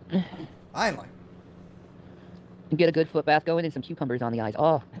 Finally. You get a good foot bath going and some cucumbers on the eyes.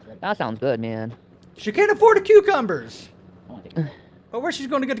 Oh, that sounds good, man. She can't afford the cucumbers. I want to take it. Well, where's she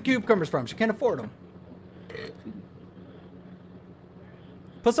going to get the cucumbers from? She can't afford them.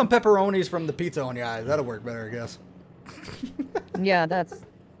 Put some pepperonis from the pizza on your eyes. That'll work better, I guess. Yeah, that's...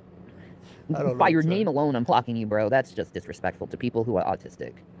 I don't know By what your to say. name alone, I'm blocking you, bro. That's just disrespectful to people who are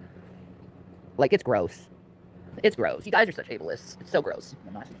autistic. Like, it's gross. It's gross. You guys are such ableists. It's so gross.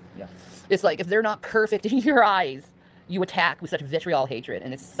 Yeah. It's like, if they're not perfect in your eyes, you attack with such vitriol hatred,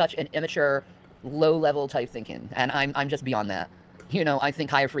 and it's such an immature, low-level type thinking. And I'm just beyond that. You know, I think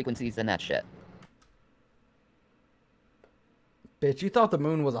higher frequencies than that shit. Bitch, you thought the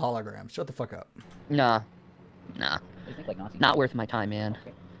moon was a hologram. Shut the fuck up. Nah. They think like Nazis. Not worth my time, man.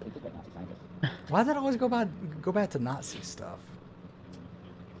 Okay. They think like Nazi scientists. Why did it always go back to Nazi stuff?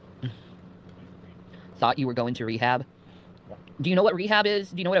 Thought you were going to rehab. Do you know what rehab is?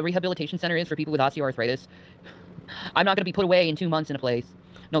 Do you know what a rehabilitation center is for people with osteoarthritis? I'm not going to be put away in 2 months in a place.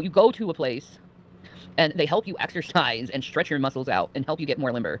 No, you go to a place, and they help you exercise and stretch your muscles out and help you get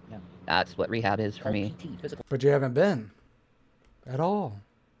more limber. Yeah. That's what rehab is for me. PT, physical But you haven't been. At all.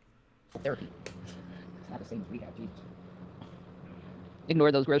 therapy. It's not the same as rehab, Jesus.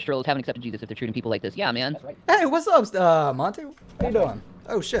 Ignore those gross trolls. Haven't accepted Jesus if they're treating people like this. Yeah, man. That's right. Hey, what's up, Monty? How you doing?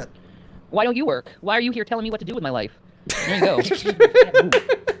 Oh, shit. Why don't you work? Why are you here telling me what to do with my life? There you go. She can't move.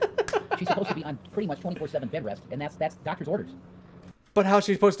 She's supposed to be on pretty much 24/7 bed rest, and that's doctor's orders. But how's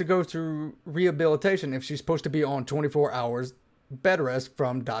she supposed to go through rehabilitation if she's supposed to be on 24 hours bed rest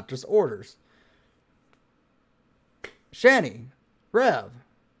from doctor's orders? Shanny, Rev.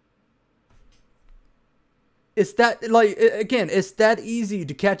 It's that, like, again, it's that easy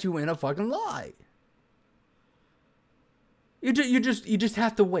to catch you in a fucking lie. You just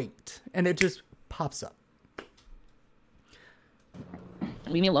have to wait, and it just pops up.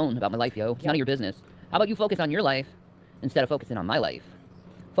 Leave me alone about my life, yo. It's none of your business. How about you focus on your life instead of focusing on my life?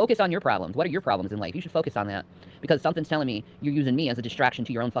 Focus on your problems. What are your problems in life? You should focus on that. Because something's telling me you're using me as a distraction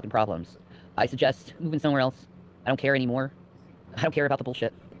to your own fucking problems. I suggest moving somewhere else. I don't care anymore. I don't care about the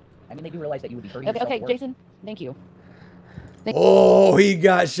bullshit. I mean, they do realize that you would be hurting Okay, yourself okay, worse. Jason. Thank you. Oh, he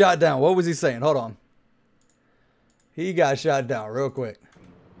got shot down. What was he saying? Hold on. He got shot down real quick.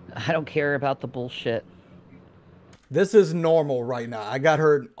 I don't care about the bullshit. This is normal right now. I got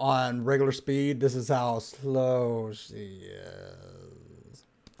her on regular speed. This is how slow she is.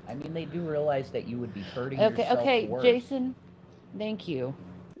 I mean, they do realize that you would be hurting Okay, yourself okay, worse. Jason. Thank you.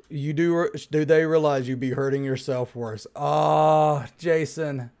 You do they realize you'd be hurting yourself worse? Oh,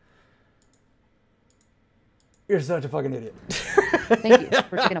 Jason. You're such a fucking idiot. Thank you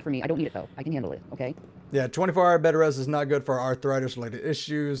for sticking up for me. I don't need it, though. I can handle it, okay? Yeah, 24-hour bed rest is not good for arthritis-related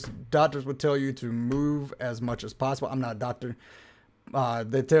issues. Doctors would tell you to move as much as possible. I'm not a doctor.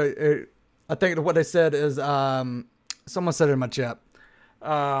 They tell you, I think what they said is, someone said it in my chat.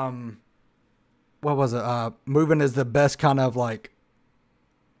 What was it? Moving is the best kind of like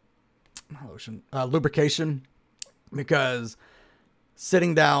lotion, lubrication, because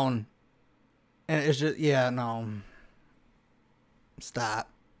sitting down and it's just, yeah, no. Stop.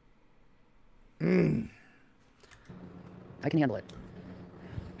 I can handle it.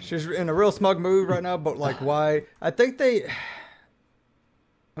 She's in a real smug mood right now, but like, why? I think I'm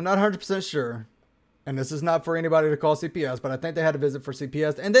not 100% sure, and this is not for anybody to call CPS, but I think they had a visit for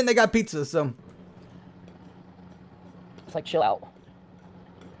CPS, and then they got pizza, so. It's like, chill out.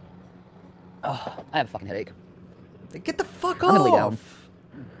 Oh, I have a fucking headache. Get the fuck I'm gonna lay down. off.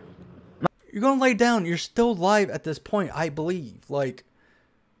 You're gonna lay down. You're still live at this point, I believe. Like,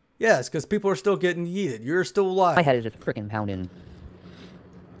 yes, because people are still getting yeeted. You're still alive. My head is just freaking pounding.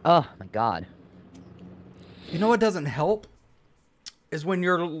 Oh my god. You know what doesn't help? Is when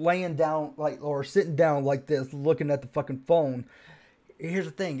you're laying down, like, or sitting down like this, looking at the fucking phone. Here's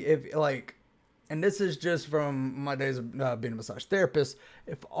the thing. If, like, and this is just from my days of being a massage therapist,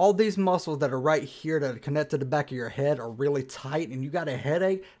 if all these muscles that are right here that connect to the back of your head are really tight and you got a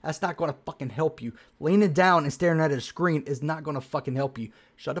headache, that's not going to fucking help you. Leaning down and staring at a screen is not going to fucking help you.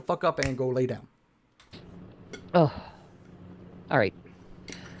 Shut the fuck up and go lay down. Oh. Alright.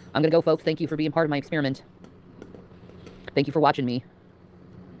 I'm gonna go, folks. Thank you for being part of my experiment. Thank you for watching me.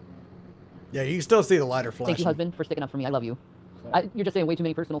 Yeah, you can still see the lighter flashing. Thank you, husband, for sticking up for me. I love you. You're just saying way too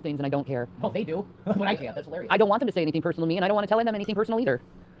many personal things, and I don't care. Oh, they do. But I can't. That's hilarious. I don't want them to say anything personal to me, and I don't want to tell them anything personal either.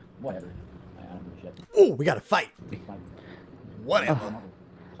 Whatever. I don't give a shit. Oh, we got to fight. Whatever.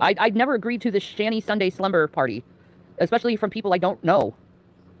 I'd never agreed to this Shanny Sunday slumber party, especially from people I don't know.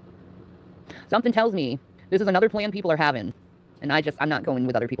 Something tells me this is another plan people are having, and I'm not going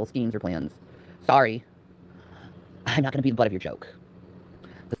with other people's schemes or plans. Sorry. I'm not going to be the butt of your joke.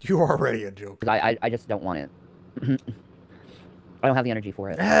 You're already a joke. I just don't want it. I don't have the energy for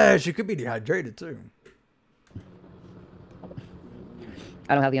it. Yeah, she could be dehydrated too.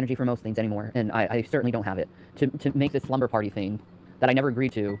 I don't have the energy for most things anymore, and I certainly don't have it to make this slumber party thing that I never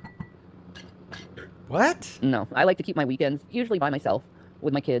agreed to. What? No, I like to keep my weekends usually by myself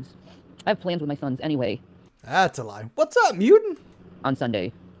with my kids. I have plans with my sons anyway. That's a lie. What's up, mutant? On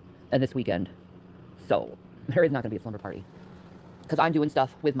Sunday and this weekend. So, there is not going to be a slumber party. Because I'm doing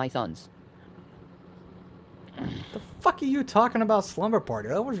stuff with my sons. The fuck are you talking about slumber party?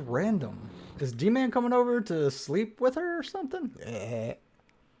 That was random. Is D-Man coming over to sleep with her or something? Yeah.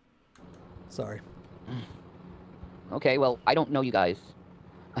 Sorry. Okay, well, I don't know you guys.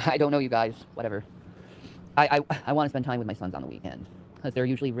 I don't know you guys. Whatever. I want to spend time with my sons on the weekend. Because they're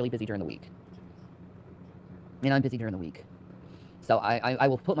usually really busy during the week. And I'm busy during the week. So I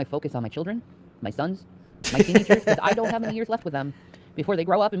will put my focus on my children, my sons, my teenagers, because I don't have many years left with them before they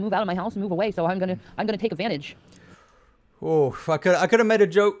grow up and move out of my house and move away. So I'm gonna take advantage. Oh, I could have made a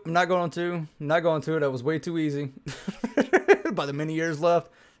joke. I'm not going to. I'm not going to. That was way too easy. By the many years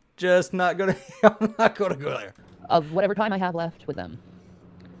left, just not gonna. I'm not gonna go there. Of whatever time I have left with them,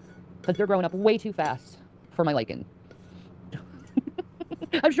 because they're growing up way too fast for my liking.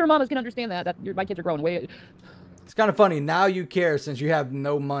 I'm sure mamas can understand that my kids are growing way. It's kind of funny. Now you care since you have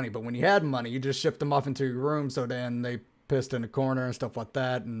no money. But when you had money, you just shipped them off into your room. So then they pissed in the corner and stuff like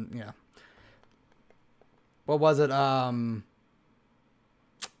that. And yeah. What was it?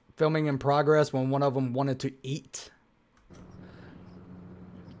 Filming in progress when one of them wanted to eat.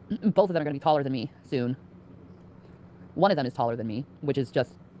 Both of them are going to be taller than me soon. One of them is taller than me, which is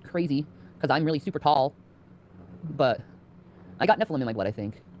just crazy because I'm really super tall. But I got Nephilim in my blood, I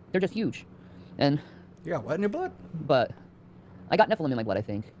think. They're just huge. And You got what in your blood? but I got Nephilim in my blood, I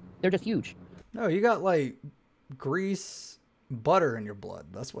think. They're just huge. No, you got like grease, butter in your blood.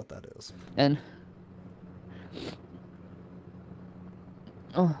 That's what that is. And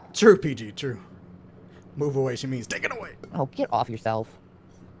oh, True, PG, true. Move away, she means take it away. oh, get off yourself.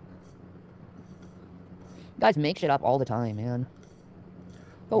 You guys make shit up all the time, man.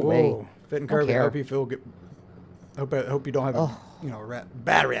 Go away. Whoa. Fit and Don't curvy. I care. hope you feel good. Hope you don't have a, Oh.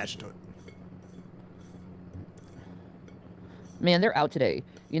 bad reaction to it. Man, they're out today.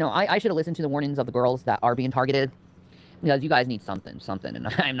 You know, I should have listened to the warnings of the girls that are being targeted. Because you guys need something, and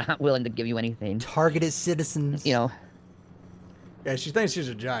I'm not willing to give you anything. Targeted citizens. You know, Yeah, she thinks she's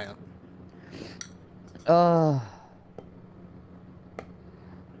a giant. you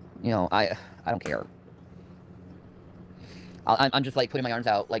know, I don't care. I'm just like putting my arms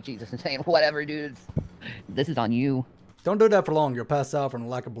out like Jesus and saying, whatever, dudes. This is on you. Don't do that for long. You'll pass out from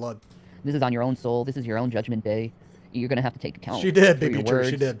lack of blood. This is on your own soul. This is your own judgment day. You're going to have to take account. She did, for baby, your true, words,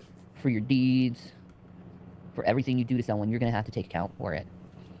 she did. For your deeds. For everything you do to someone, you're going to have to take account for it.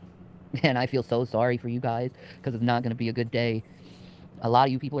 And I feel so sorry for you guys, because it's not going to be a good day. A lot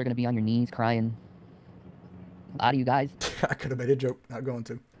of you people are going to be on your knees crying. A lot of you guys I could have made a joke. Not going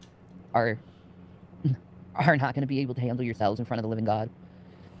to. are not going to be able to handle yourselves in front of the living God.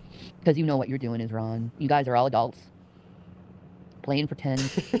 Because you know what you're doing is wrong. You guys are all adults. Playing pretend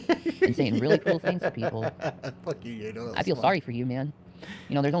and saying really cruel things to people. Fuck you, Yato. I feel sorry for you, man.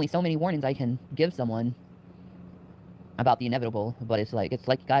 You know, there's only so many warnings I can give someone about the inevitable, but it's like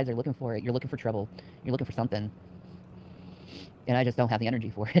you guys are looking for it. You're looking for trouble. You're looking for something. And I just don't have the energy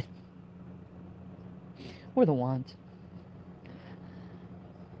for it. Or the want.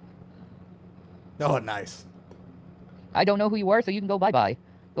 Oh, nice. I don't know who you are, so you can go bye-bye.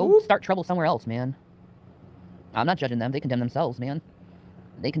 Go start trouble somewhere else, man. I'm not judging them. They condemn themselves, man.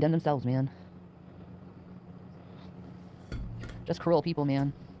 They condemn themselves, man. Just cruel people,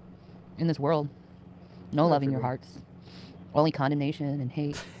 man. In this world. No love in your hearts. Only condemnation and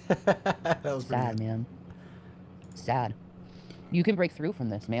hate. That was sad, man. Sad. You can break through from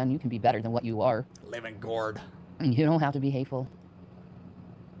this, man. You can be better than what you are. Living gourd. You don't have to be hateful.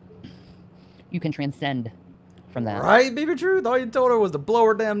 You can transcend from that. Right, Baby Truth? All you told her was to blow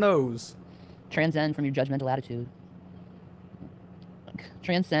her damn nose. Transcend from your judgmental attitude.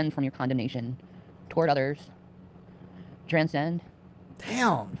 Transcend from your condemnation toward others. Transcend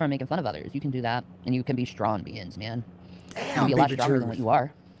Damn. from making fun of others. You can do that, and you can be strong beings, man. You Damn, can be a lot Baby stronger Truth. than what you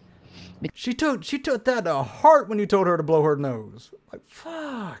are. She took that to heart when you told her to blow her nose. Like,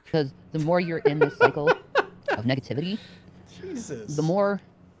 fuck. Because the more you're in this cycle of negativity, Jesus. the more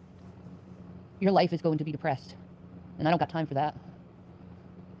your life is going to be depressed. And I don't got time for that.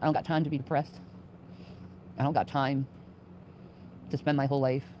 I don't got time to be depressed. I don't got time to spend my whole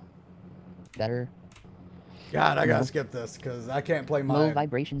life better. God, I gotta skip this because I can't play Low my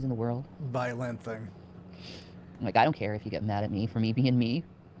vibrations in the world. violin thing. Like, I don't care if you get mad at me for me being me.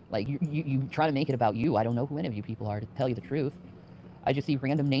 Like, you try to make it about you. I don't know who any of you people are, to tell you the truth. I just see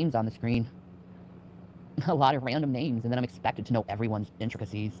random names on the screen. A lot of random names, and then I'm expected to know everyone's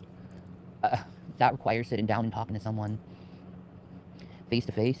intricacies. That requires sitting down and talking to someone face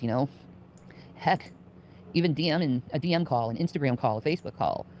to face, you know? Heck, even a DM call, an Instagram call, a Facebook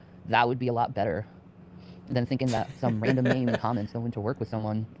call, that would be a lot better than thinking that some random name in comments going to work with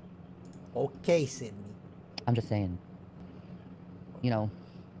someone. Okay, Sydney. I'm just saying, you know,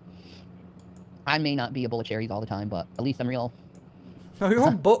 I may not be a bowl of cherries all the time, but at least I'm real. No, you're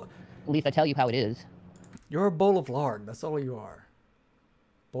a bowl. At least I tell you how it is. You're a bowl of lard. That's all you are.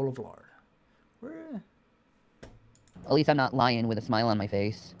 Bowl of lard. Where? At least I'm not lying with a smile on my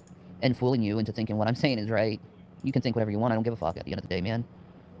face and fooling you into thinking what I'm saying is right. You can think whatever you want. I don't give a fuck at the end of the day, man.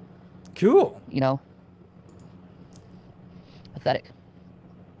 Cool. You know? Pathetic.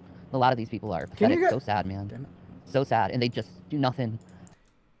 A lot of these people are pathetic. So sad, man. Damn it. So sad. And they just do nothing.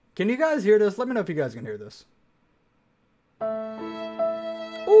 Can you guys hear this? Let me know if you guys can hear this.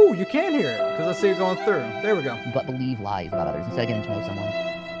 Oh, you can hear it because I see it going through. There we go. But believe lies about others instead of getting to know someone.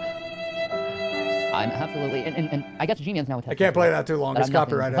 I'm absolutely... And I guess G-Man's now a I can't play that too long. But It's I'm nothing.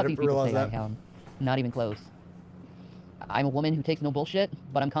 copyrighted. I Fuck these didn't people realize say I that. am. Not even close. I'm a woman who takes no bullshit,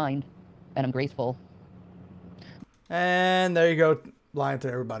 but I'm kind. And I'm graceful. And there you go. Lying to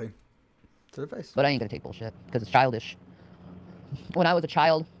everybody. To their face. But I ain't gonna take bullshit, because it's childish. When I was a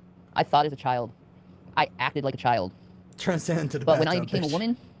child, I thought as a child. I acted like a child. Transcend into the But when I bathtub, became a bitch.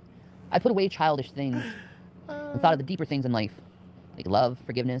 woman, I put away childish things and thought of the deeper things in life. Like love,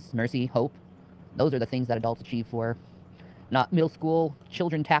 forgiveness, mercy, hope. Those are the things that adults achieve for. Not middle school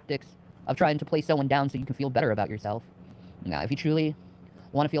children tactics of trying to play someone down so you can feel better about yourself. Now, if you truly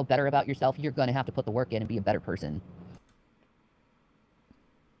want to feel better about yourself, you're going to have to put the work in and be a better person.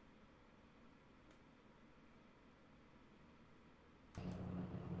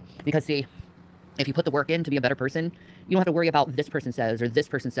 Because, see, if you put the work in to be a better person, you don't have to worry about this person says or this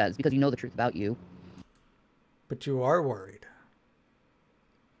person says because you know the truth about you. But you are worried.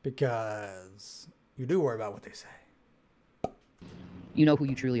 Because you do worry about what they say. You know who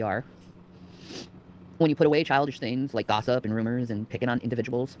you truly are. When you put away childish things like gossip and rumors and picking on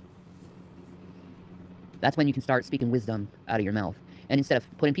individuals, that's when you can start speaking wisdom out of your mouth. And instead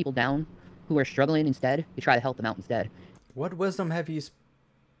of putting people down who are struggling instead, you try to help them out instead. What wisdom have you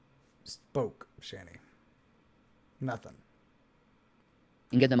spoke, Shanny? Nothing.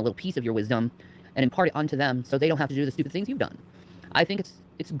 And give them a little piece of your wisdom and impart it onto them so they don't have to do the stupid things you've done. I think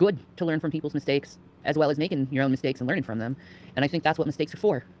it's good to learn from people's mistakes as well as making your own mistakes and learning from them. And I think that's what mistakes are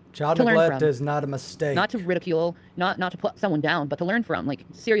for. Child to learn neglect from. is not a mistake. Not to ridicule, not to put someone down, but to learn from. Like,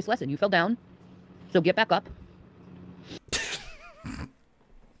 serious lesson. You fell down, so get back up.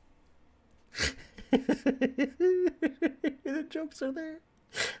 The jokes are there.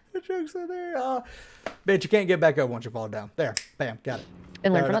 The jokes are there. Oh. Bitch, you can't get back up once you fall down. There. Bam. Got it.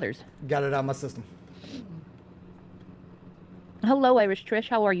 And learn Got from it. others. Got it out of my system. Hello, Irish Trish.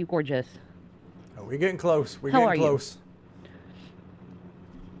 How are you, gorgeous? Oh, we're getting close. We're How are getting you? close.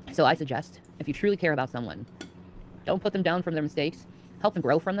 So I suggest, if you truly care about someone, don't put them down from their mistakes. Help them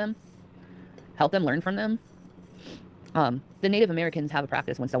grow from them. Help them learn from them. The Native Americans have a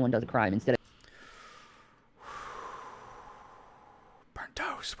practice when someone does a crime. Instead of Burnt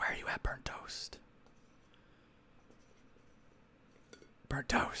toast. Where are you at, burnt toast? Burnt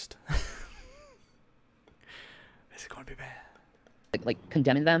toast. This is going to be bad. like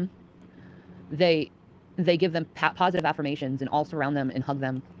condemning them, they they give them positive affirmations and all surround them and hug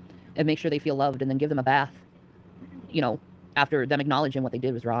them and make sure they feel loved and then give them a bath, you know, after them acknowledging what they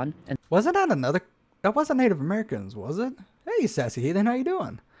did was wrong. And Wasn't that another? That wasn't Native Americans, was it? Hey, sassy heathen, how you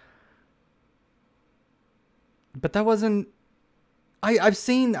doing? But that wasn't. I've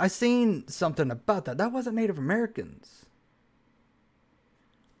seen something about that. That wasn't Native Americans.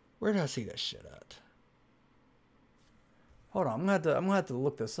 Where did I see that shit at? Hold on, I'm gonna have to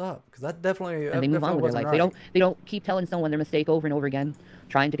look this up because that definitely. and they move on with their life. Right. They don't keep telling someone their mistake over and over again,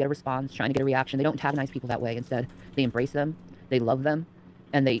 trying to get a response, trying to get a reaction. They don't antagonize people that way. Instead, they embrace them, they love them,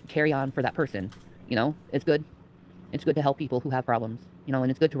 and they carry on for that person. You know, it's good. It's good to help people who have problems. You know, and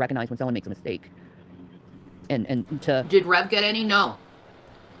it's good to recognize when someone makes a mistake. And to Did Rev get any? No.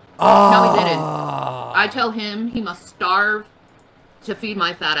 Oh. No, he didn't. I tell him he must starve to feed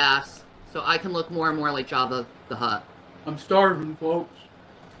my fat ass so I can look more and more like Jabba the Hutt. I'm starving, folks.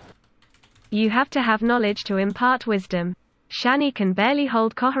 You have to have knowledge to impart wisdom. Shanny can barely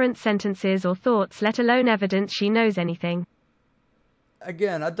hold coherent sentences or thoughts, let alone evidence she knows anything.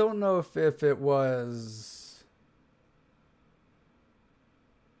 Again, I don't know if it was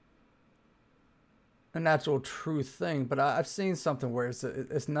an actual true thing, but I've seen something where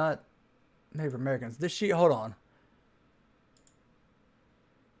it's not Native Americans. This sheet, hold on.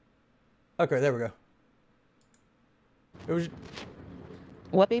 Okay, there we go. It was.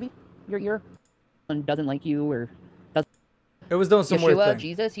 what, baby? Your doesn't like you or doesn't. It was doing some weird Yeshua, thing.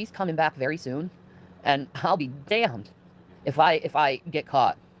 Jesus, he's coming back very soon, and I'll be damned if I get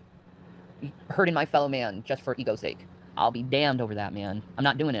caught hurting my fellow man just for ego's sake. I'll be damned over that, man. I'm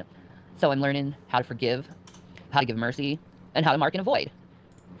not doing it. So I'm learning how to forgive, how to give mercy, and how to mark and avoid.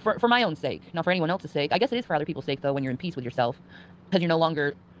 For my own sake, not for anyone else's sake. I guess it is for other people's sake, though, when you're in peace with yourself. Because you're no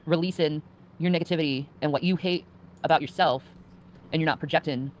longer releasing your negativity and what you hate about yourself, and you're not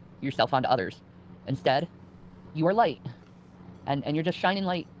projecting yourself onto others. Instead, you are light. And you're just shining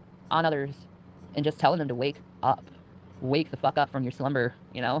light on others and just telling them to wake up. Wake the fuck up from your slumber,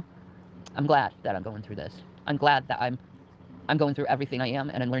 you know? I'm glad that I'm going through this. I'm glad that I'm going through everything I am,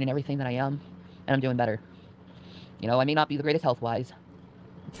 and I'm learning everything that I am, and I'm doing better. You know, I may not be the greatest health-wise,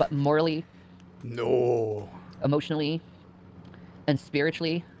 but morally, No. emotionally, and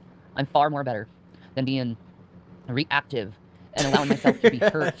spiritually, I'm far more better than being reactive and allowing myself to be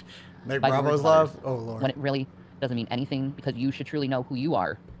hurt Make by the Bravo's words of love. others, Oh Lord. when it really doesn't mean anything, because you should truly know who you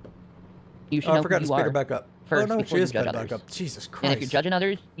are. You should Oh, I know forgot who to you speed her are back up. first oh no, before she you is judge sped back others. up. Jesus Christ. And if you're judging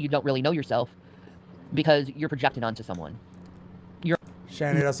others, you don't really know yourself because you're projecting onto someone.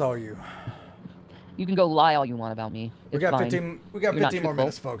 Shanny, that's all you. You can go lie all you want about me. We It's got fine. 15. We got You're not 15 more truthful.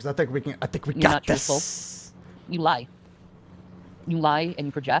 minutes, folks. I think we can. I think we You're got not truthful. this. You lie. You lie and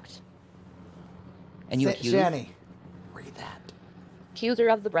you project. And you accuse. Shanny, read that. Accuser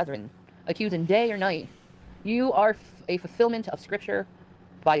of the brethren. Accusing day or night. You are a fulfillment of Scripture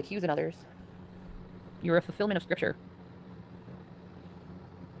by accusing others. You're a fulfillment of Scripture.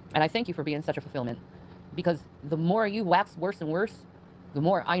 And I thank you for being such a fulfillment. Because the more you wax worse and worse, the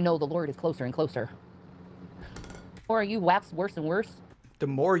more I know the Lord is closer and closer. The more you wax worse and worse, The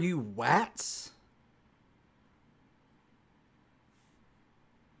more you wats.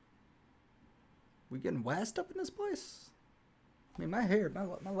 We getting waxed up in this place? I mean, my hair,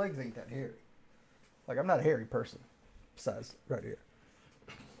 my legs ain't that hairy. Like, I'm not a hairy person. Besides, right here.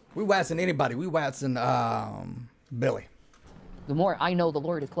 We waxing anybody. We waxing, Billy. the more I know the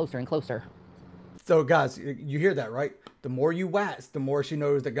Lord is closer and closer. So, guys, you hear that, right? The more you wax, the more she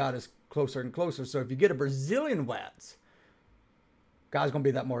knows that God is closer and closer. So, if you get a Brazilian wax, God's going to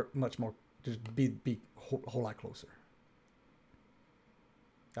be that much more, just be a whole lot closer.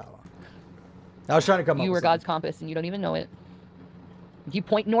 I don't know. I was trying to come up You with are God's compass and you don't even know it. You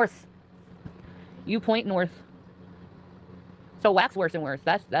point north. You point north. So wax worse and worse.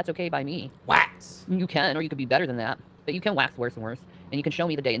 That's okay by me. wax. You can, or you could be better than that. But you can wax worse and worse. And you can show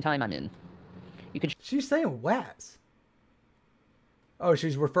me the day and time I'm in. You can. She's saying wax. Oh,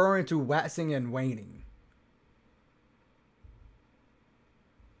 she's referring to waxing and waning.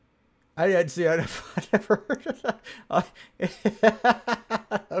 I never heard of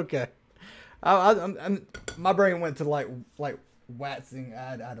that. Okay. My brain went to like waxing.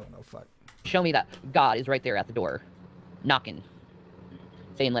 I don't know. Fuck. Show me that God is right there at the door, knocking,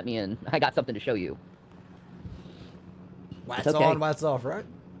 saying, "Let me in. I got something to show you." Wax okay. on, wax off, right?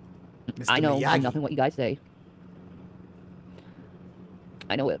 Mr. I know Miyagi. nothing what you guys say.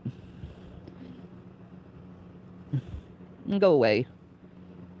 I know it. Go away.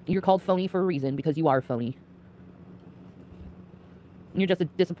 You're called phony for a reason because you are phony. You're just a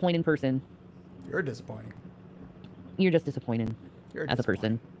disappointing person. You're disappointing. You're just disappointing You're as a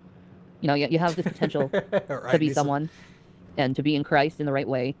person. You know, you have this potential Right, to be Lisa. someone and to be in Christ in the right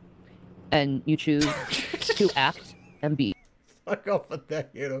way, and you choose to act and be Fuck off with that,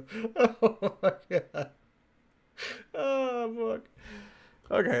 you know. Oh my god. Oh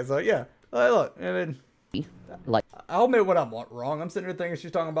fuck. Okay, so yeah. Look, I mean, like I'll admit when I'm wrong. I'm sitting here thinking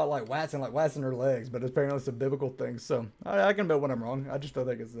she's talking about like waxing her legs, but apparently it's a biblical thing. So I can admit when I'm wrong. I just don't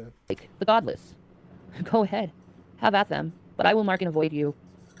think it's the godless. Go ahead, have at them, but I will mark and avoid you,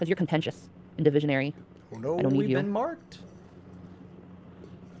 because you're contentious and divisionary. Oh no, I don't need we've you. been marked.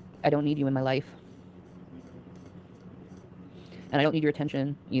 I don't need you in my life. And I don't need your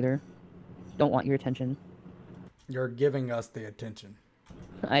attention either. Don't want your attention. You're giving us the attention.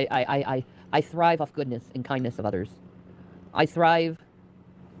 I thrive off goodness and kindness of others. I thrive.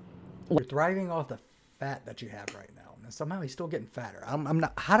 You're thriving off the fat that you have right now, and somehow he's still getting fatter. I'm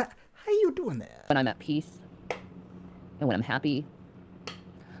not. How are you doing that? When I'm at peace and when I'm happy.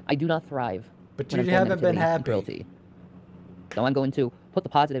 I do not thrive. But when you I'm full of haven't been negativity and happy. cruelty. So I'm going to put the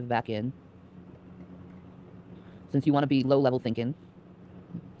positive back in. Since you want to be low-level thinking,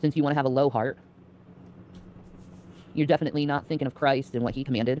 since you want to have a low heart, you're definitely not thinking of Christ and what he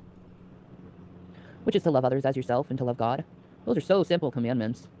commanded, which is to love others as yourself and to love God. Those are so simple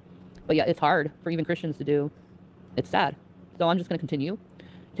commandments. But yeah, it's hard for even Christians to do. It's sad. So I'm just going to continue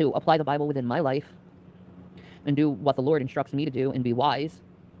to apply the Bible within my life and do what the Lord instructs me to do and be wise.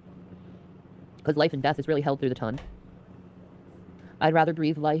 Because life and death is really held through the tongue. I'd rather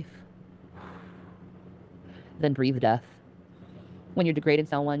breathe life than breathe death. When you're degrading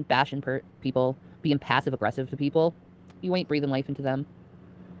someone, bashing people, being passive-aggressive to people, you ain't breathing life into them.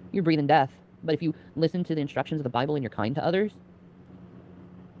 You're breathing death. But if you listen to the instructions of the Bible and you're kind to others,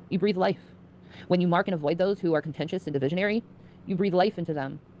 you breathe life. When you mark and avoid those who are contentious and divisionary, you breathe life into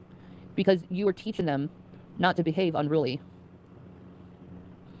them. Because you are teaching them not to behave unruly.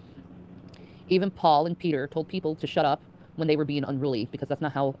 Even Paul and Peter told people to shut up when they were being unruly, because that's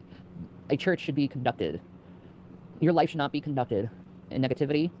not how a church should be conducted. Your life should not be conducted in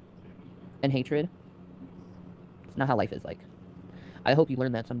negativity and hatred. It's not how life is like. I hope you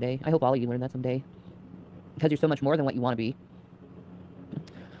learn that someday. I hope all of you learn that someday. Because you're so much more than what you want to be.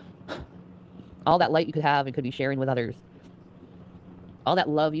 All that light you could have and could be sharing with others. All that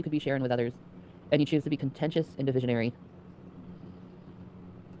love you could be sharing with others. And you choose to be contentious and divisionary.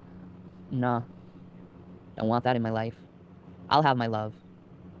 Nah. Don't want that in my life. I'll have my love.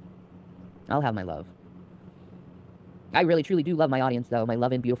 I'll have my love. I really, truly do love my audience, though. My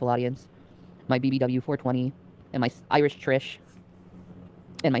loving, beautiful audience. My BBW 420. And my Irish Trish.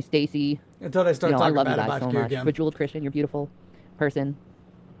 And my Stacy. Until they start talking I love bad you guys about so you much. again. Bejeweled Christian, you're a beautiful person.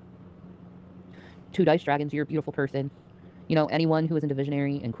 Two Dice Dragons, you're a beautiful person. You know, anyone who isn't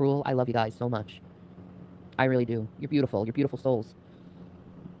divisionary and cruel, I love you guys so much. I really do. You're beautiful. You're beautiful souls.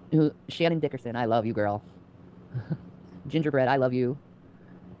 Shannon Dickerson, I love you, girl. Gingerbread, I love you.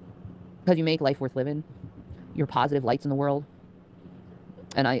 Because you make life worth living. You're positive lights in the world.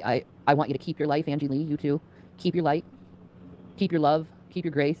 And I want you to keep your life, Angie Lee, you too. Keep your light. Keep your love. Keep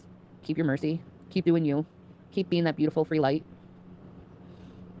your grace. Keep your mercy. Keep doing you. Keep being that beautiful free light.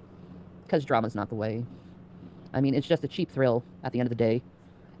 Because drama's not the way. I mean, it's just a cheap thrill at the end of the day.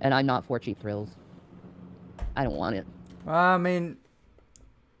 And I'm not for cheap thrills. I don't want it. I mean,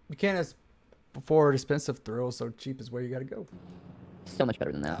 you can't afford expensive thrills, so cheap is where you gotta go. So much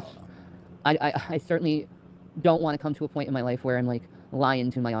better than that. I certainly don't want to come to a point in my life where I'm like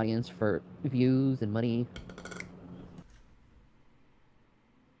lying to my audience for views and money.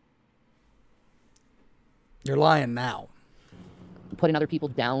 You're lying now. Putting other people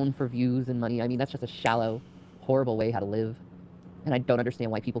down for views and money. I mean, that's just a shallow, horrible way how to live. And I don't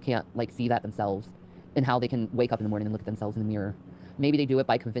understand why people can't like see that themselves and how they can wake up in the morning and look at themselves in the mirror. Maybe they do it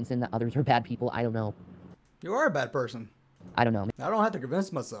by convincing that others are bad people. I don't know. You are a bad person. I don't know. I don't have to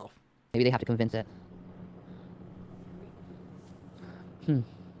convince myself. Maybe they have to convince it.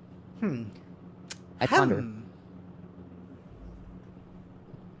 I ponder.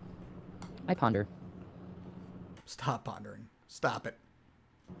 I ponder. Stop pondering. Stop it.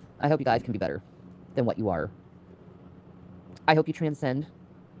 I hope you guys can be better than what you are. I hope you transcend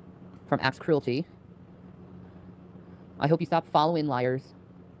from acts of cruelty. I hope you stop following liars,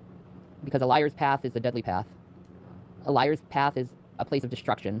 because a liar's path is a deadly path. A liar's path is a place of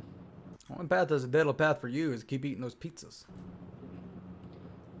destruction. One path that's a deadly path for you is keep eating those pizzas.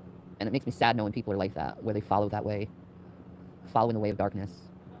 And it makes me sad knowing people are like that, where they follow that way. Following the way of darkness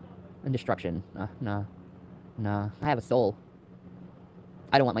and destruction. Nah. I have a soul.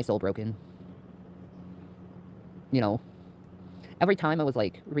 I don't want my soul broken. You know, every time I was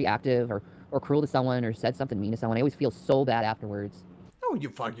like reactive or cruel to someone or said something mean to someone, I always feel so bad afterwards. No,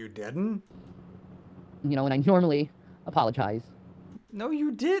 you didn't. You know, and I normally apologize. No,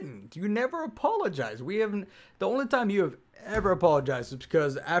 you didn't. You never apologized. We haven't. The only time you have ever apologized is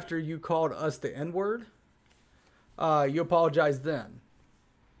because after you called us the N-word, you apologized then.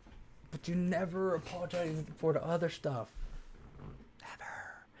 But you never apologized for the other stuff.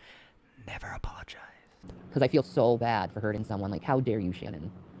 Never apologized. Because I feel so bad for hurting someone. Like, how dare you,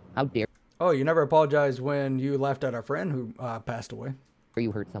 Shannon? How dare Oh, you never apologized when you laughed at our friend who passed away.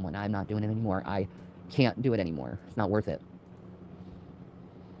 you hurt someone? I'm not doing it anymore. I can't do it anymore. It's not worth it.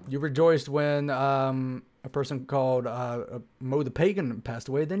 You rejoiced when a person called Mo the Pagan passed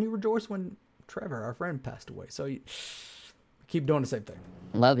away. Then you rejoiced when Trevor, our friend, passed away. So you keep doing the same thing.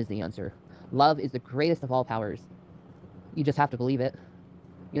 Love is the answer. Love is the greatest of all powers. You just have to believe it.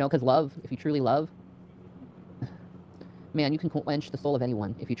 You know, because love, if you truly love, man, you can quench the soul of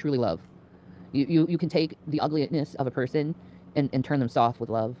anyone if you truly love. You can take the ugliness of a person and turn them soft with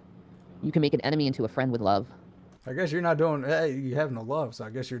love. You can make an enemy into a friend with love. I guess you're not doing, hey, you have no love, so I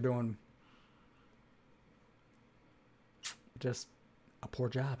guess you're doing just a poor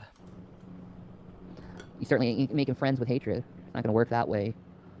job. You certainly ain't making friends with hatred. It's not going to work that way.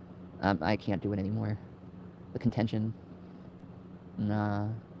 I can't do it anymore. The contention, nah,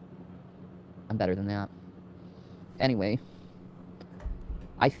 I'm better than that. Anyway,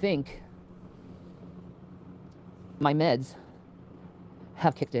 I think my meds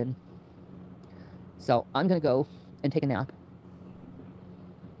have kicked in. So I'm going to go and take a nap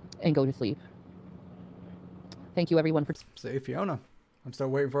and go to sleep. Thank you, everyone, for... Say, Fiona, I'm still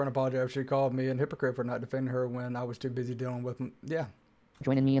waiting for an apology after she called me a hypocrite for not defending her when I was too busy dealing with, yeah.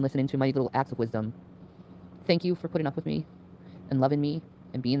 joining me and listening to my little acts of wisdom. Thank you for putting up with me and loving me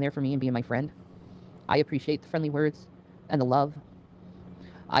and being there for me and being my friend. I appreciate the friendly words and the love.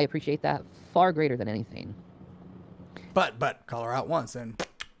 I appreciate that far greater than anything. But call her out once and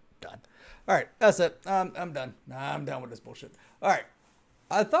done. All right, that's it. I'm done. I'm done with this bullshit. All right,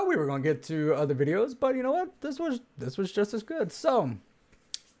 I thought we were gonna get to other videos, but you know what? This was just as good. So,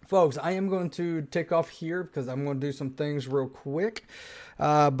 folks, I am going to take off here because I'm going to do some things real quick.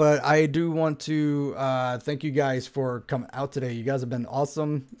 But I do want to thank you guys for coming out today. You guys have been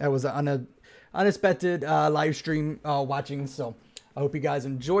awesome. That was an unexpected live stream watching, so I hope you guys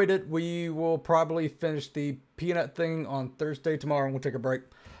enjoyed it. We will probably finish the peanut thing on Thursday. Tomorrow we'll take a break.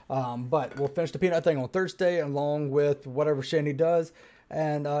 But we'll finish the peanut thing on Thursday along with whatever Shanny does.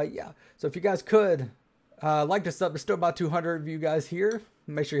 And yeah, so if you guys could like this up, there's still about 200 of you guys here.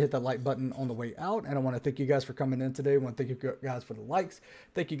 Make sure you hit that like button on the way out. And I want to thank you guys for coming in today. I want to thank you guys for the likes.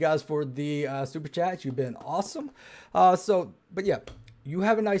 Thank you guys for the super chats. You've been awesome. But yeah, you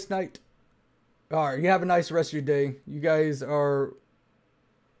have a nice night. All right, you have a nice rest of your day. You guys are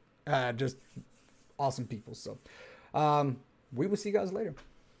just awesome people. So we will see you guys later.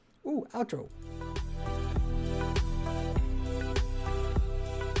 Ooh, outro.